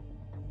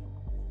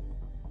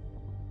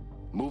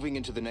 Moving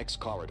into the next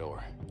corridor.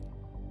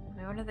 I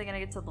mean, when are they gonna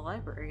get to the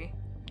library?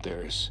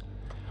 There's...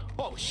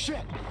 Oh,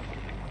 shit!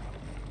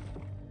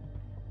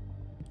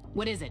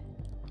 What is it?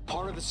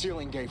 Part of the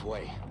ceiling gave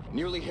way.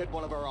 Nearly hit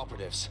one of our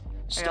operatives.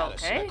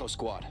 Status, okay? Echo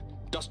Squad.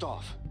 Dust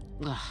off.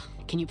 Ugh.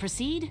 Can you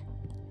proceed?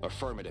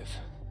 Affirmative.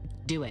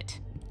 Do it.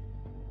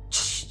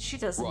 She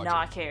does Roger.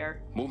 not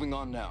care. Moving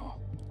on now.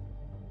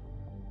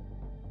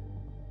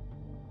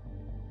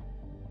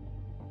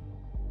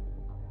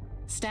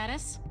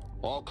 Status?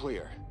 All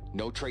clear.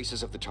 No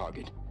traces of the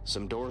target.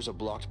 Some doors are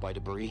blocked by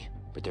debris,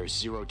 but there's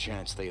zero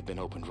chance they have been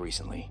opened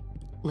recently.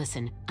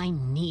 Listen, I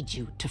need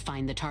you to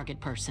find the target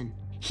person.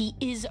 He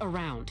is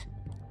around.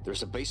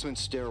 There's a basement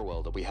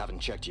stairwell that we haven't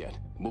checked yet.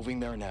 Moving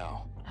there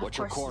now. Of Watch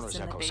your course corners, it's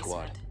in the Echo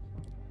Squad. basement.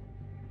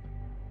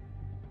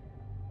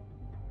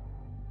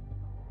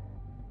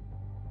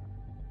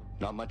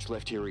 Not much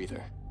left here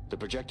either. The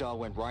projectile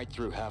went right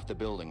through half the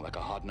building like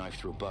a hot knife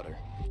through butter.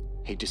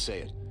 Hate to say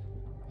it,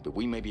 but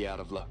we may be out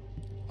of luck.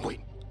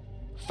 Wait,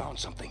 found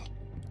something.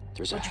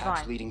 There's a What'd you hatch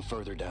find? leading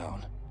further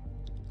down.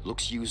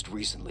 Looks used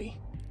recently.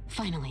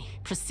 Finally,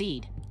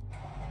 proceed.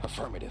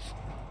 Affirmative.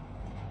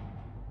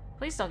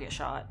 Please don't get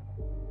shot.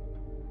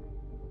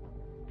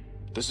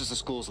 This is the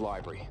school's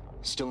library,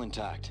 still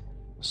intact.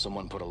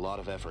 Someone put a lot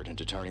of effort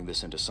into turning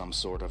this into some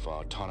sort of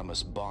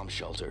autonomous bomb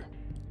shelter.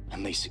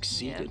 And they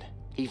succeeded.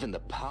 Even the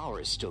power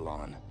is still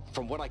on.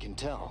 From what I can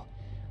tell,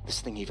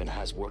 this thing even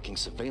has working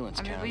surveillance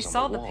I mean, cams we on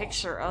saw the the walls.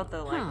 picture of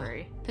the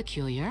library.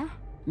 Peculiar.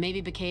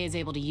 Maybe Bakay is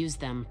able to use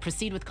them.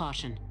 Proceed with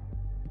caution.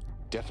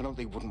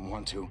 Definitely wouldn't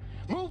want to.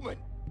 Movement!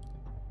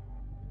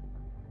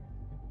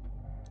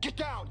 Get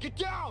down! Get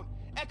down!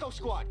 Echo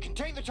Squad,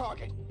 contain the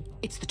target!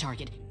 It's the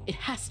target. It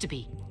has to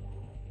be.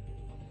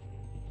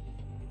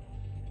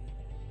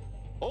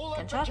 Oleg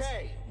Gunshots?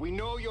 Bakay, we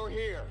know you're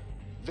here.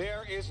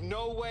 There is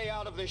no way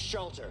out of this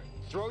shelter.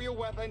 Throw your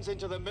weapons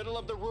into the middle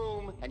of the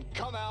room and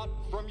come out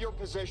from your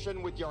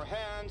position with your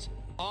hands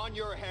on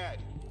your head.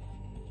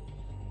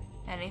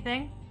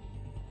 Anything?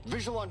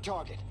 Visual on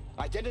target.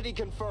 Identity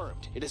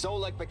confirmed. It is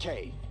Oleg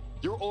Bakay.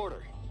 Your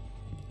order.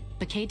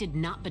 Bakay did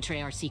not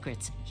betray our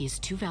secrets. He is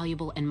too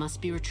valuable and must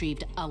be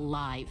retrieved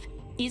alive.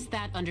 Is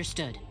that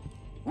understood?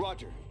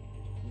 Roger.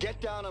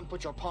 Get down and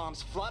put your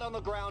palms flat on the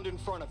ground in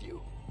front of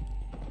you.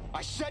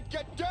 I said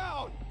get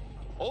down!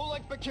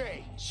 Oleg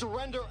Bakay,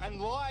 surrender and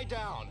lie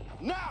down.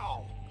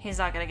 Now! He's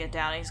not gonna get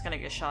down. He's gonna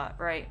get shot,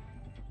 right?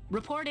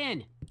 Report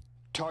in.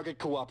 Target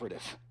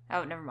cooperative.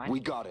 Oh, never mind. We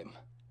got him.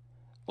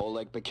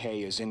 Oleg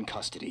Bakay is in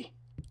custody.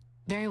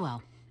 Very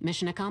well.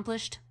 Mission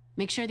accomplished.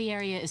 Make sure the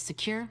area is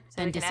secure, So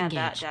then we can add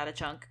that disengage. data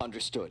chunk.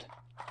 Understood.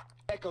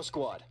 Echo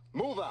Squad,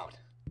 move out.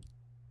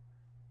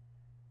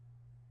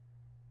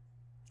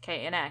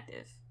 Okay,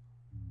 inactive.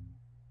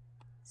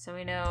 So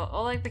we know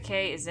Oleg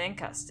Bakay is in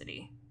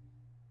custody.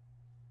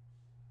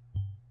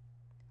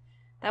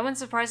 That went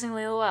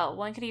surprisingly well.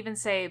 One could even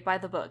say, by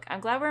the book. I'm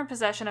glad we're in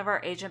possession of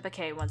our Agent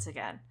Bakay once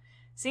again.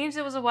 Seems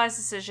it was a wise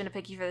decision to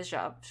pick you for this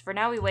job. For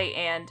now we wait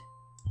and...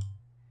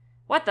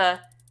 What the?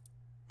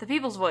 The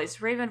People's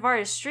Voice. Raven Var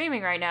is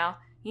streaming right now.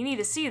 You need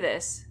to see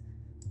this.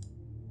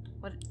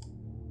 What?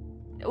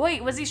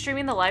 Wait, was he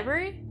streaming the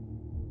library?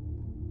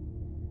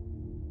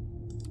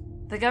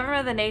 The government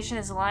of the nation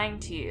is lying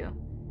to you.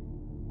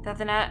 That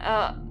the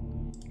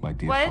My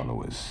dear What?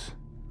 followers,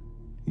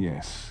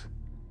 yes,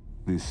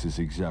 this is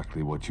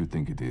exactly what you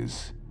think it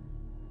is.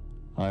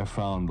 I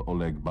found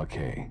Oleg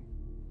Bakay.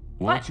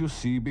 What you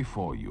see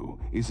before you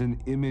is an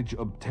image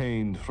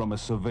obtained from a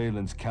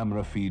surveillance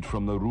camera feed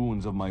from the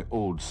ruins of my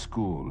old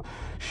school,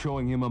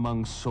 showing him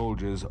among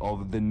soldiers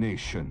of the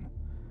nation.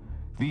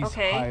 These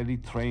Okay. highly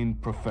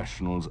trained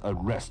professionals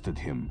arrested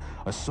him,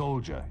 a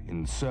soldier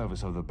in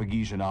service of the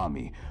Pegasian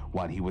army,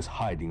 while he was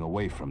hiding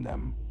away from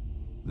them.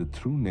 The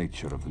true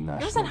nature of the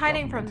national wasn't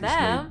hiding from government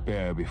is them. laid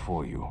bare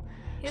before you.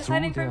 He was Through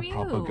hiding their from you.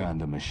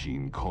 propaganda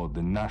machine called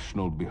the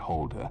National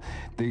Beholder,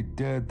 they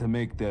dared to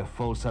make their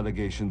false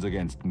allegations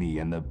against me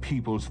and the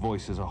people's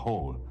voice as a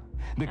whole.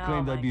 They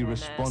claimed my I'd be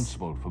goodness.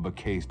 responsible for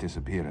Bakay's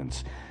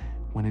disappearance,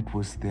 when it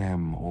was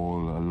them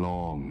all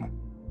along.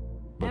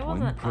 But That when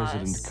wasn't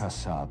President us.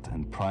 Kassat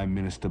and Prime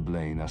Minister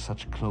Blaine are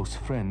such close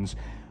friends,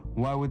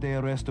 why would they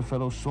arrest a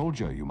fellow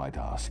soldier, you might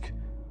ask?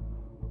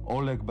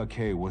 Oleg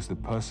Bakay was the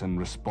person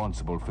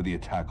responsible for the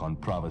attack on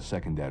Prava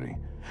Secondary,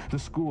 the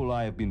school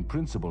I have been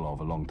principal of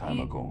a long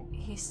time ago.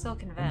 He's still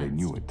convinced. And they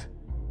knew it.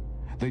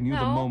 They knew the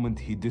No. moment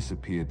he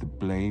disappeared, the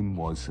blame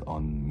was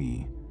on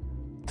me.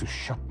 To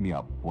shut me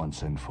up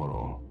once and for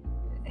all.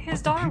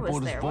 His But the daughter was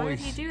people's there. Why would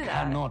voice he do that?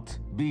 cannot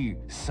be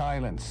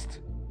silenced.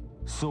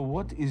 So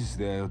what is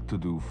there to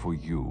do for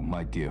you,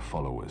 my dear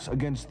followers,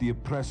 against the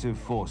oppressive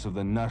force of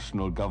the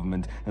national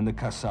government and the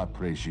Kassat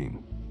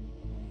regime?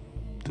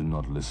 Do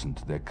not listen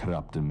to their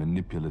corrupt and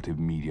manipulative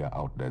media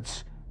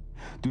outlets.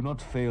 Do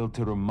not fail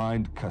to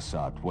remind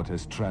Kassat what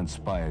has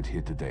transpired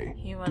here today.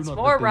 He Do wants not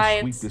more let them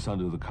riots. sweep this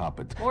under the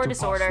carpet, More to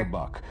disorder. pass the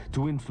buck,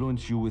 to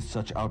influence you with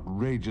such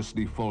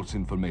outrageously false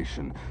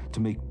information, to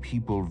make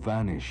people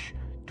vanish,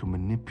 to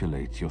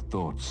manipulate your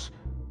thoughts.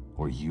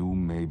 Or you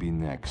may be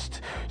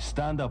next.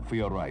 Stand up for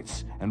your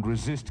rights and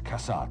resist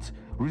Kassat.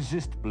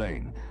 Resist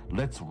Blaine.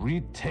 Let's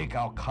retake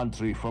our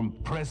country from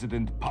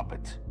President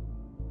Puppet.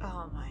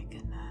 Oh my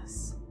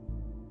goodness.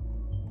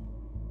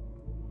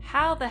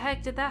 How the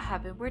heck did that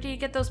happen? Where do you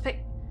get those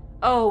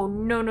Oh,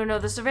 no,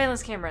 the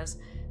surveillance cameras.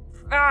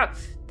 Ah!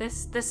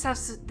 This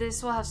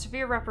will have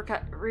severe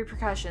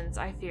repercussions,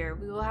 I fear.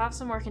 We will have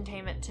some more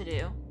containment to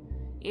do.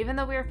 Even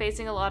though we are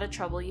facing a lot of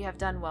trouble, you have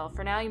done well.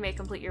 For now, you may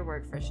complete your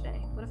work for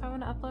today. What if I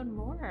want to upload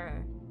more?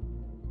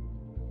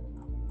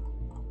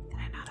 Can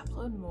I not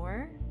upload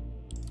more?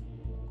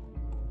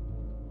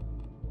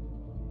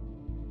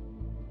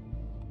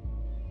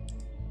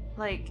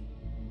 Like,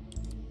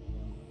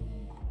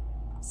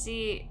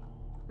 see,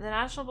 the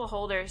National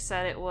Beholder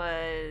said it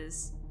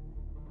was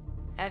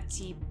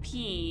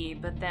FTP,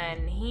 but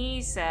then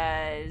he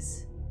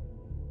says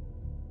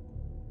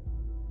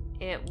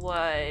it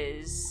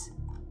was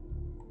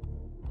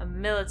a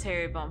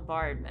military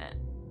bombardment.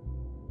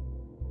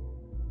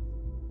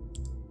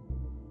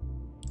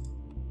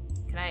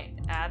 Can I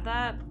add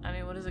that? I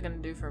mean, what is it gonna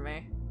do for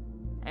me?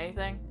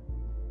 Anything?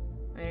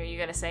 I mean, are you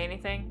gonna say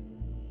anything?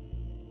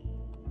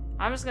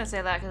 I'm just gonna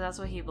say that because that's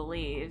what he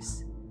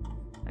believes.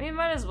 I mean,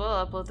 might as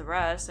well upload the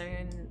rest. I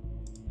mean,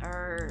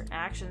 our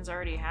actions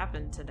already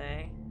happened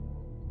today.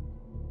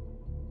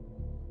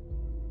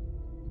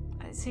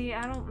 See,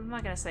 I'm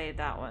not gonna say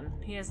that one.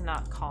 He has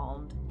not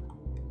calmed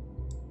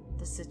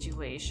the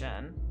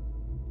situation.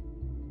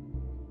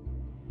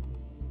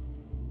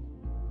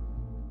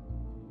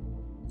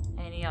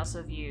 And he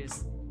also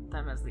views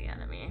them as the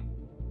enemy.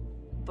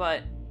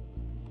 But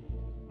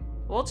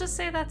we'll just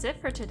say that's it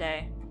for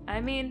today.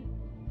 I mean,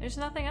 there's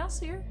nothing else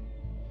here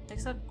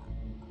except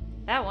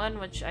that one,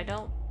 which I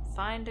don't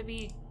find to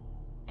be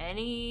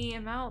any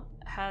amount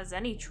has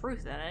any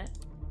truth in it.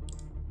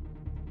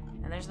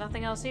 And there's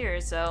nothing else here,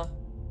 so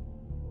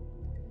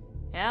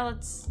yeah,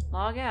 let's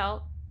log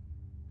out.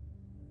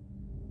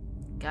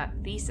 Got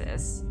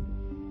thesis.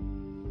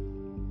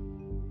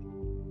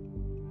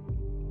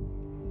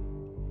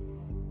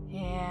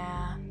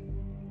 Yeah.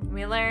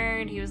 We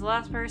learned he was the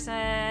last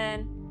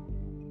person.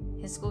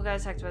 His school got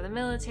attacked by the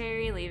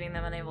military, leaving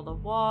them unable to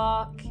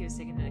walk. He was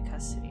taken into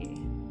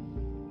custody.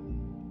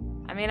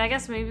 I mean, I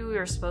guess maybe we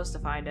were supposed to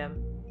find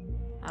him.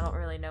 I don't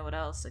really know what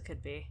else it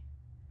could be.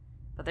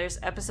 But there's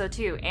episode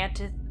 2,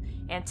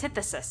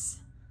 Antithesis.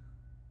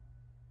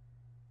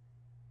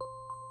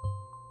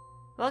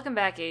 Welcome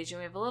back, Agent.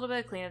 We have a little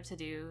bit of cleanup to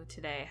do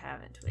today,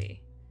 haven't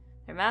we?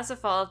 Their massive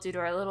fallout due to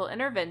our little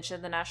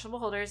intervention, the National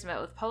Beholders met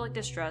with public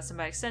distrust, and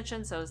by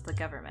extension, so has the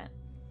government.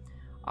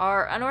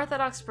 Our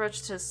unorthodox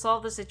approach to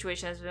solve the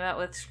situation has been met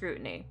with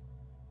scrutiny.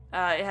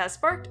 It has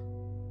sparked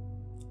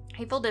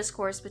hateful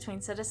discourse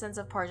between citizens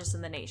of Parges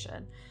and the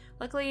nation.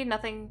 Luckily,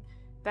 nothing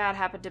bad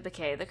happened to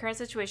Bakay. The current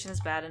situation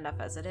is bad enough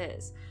as it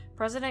is.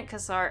 President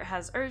Kassart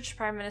has urged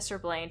Prime Minister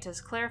Blaine to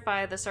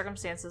clarify the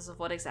circumstances of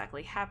what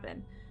exactly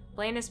happened.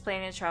 Blaine is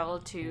planning to travel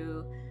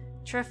to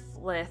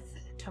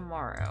Triflith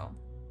tomorrow.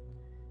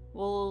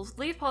 We'll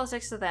leave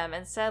politics to them.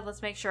 Instead,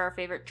 let's make sure our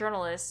favorite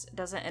journalist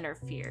doesn't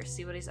interfere.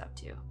 See what he's up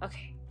to.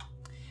 Okay.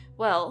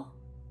 Well,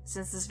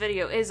 since this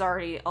video is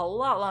already a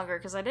lot longer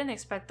because I didn't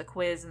expect the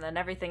quiz and then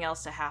everything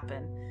else to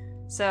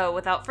happen. So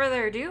without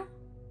further ado,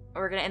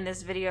 we're going to end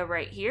this video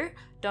right here.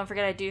 Don't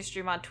forget I do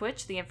stream on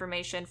Twitch. The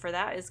information for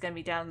that is going to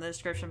be down in the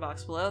description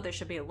box below. There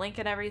should be a link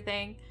and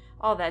everything.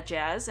 All that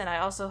jazz. And I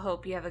also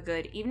hope you have a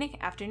good evening,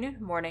 afternoon,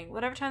 morning,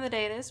 whatever time of the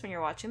day it is when you're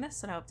watching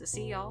this. And I hope to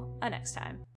see y'all next time.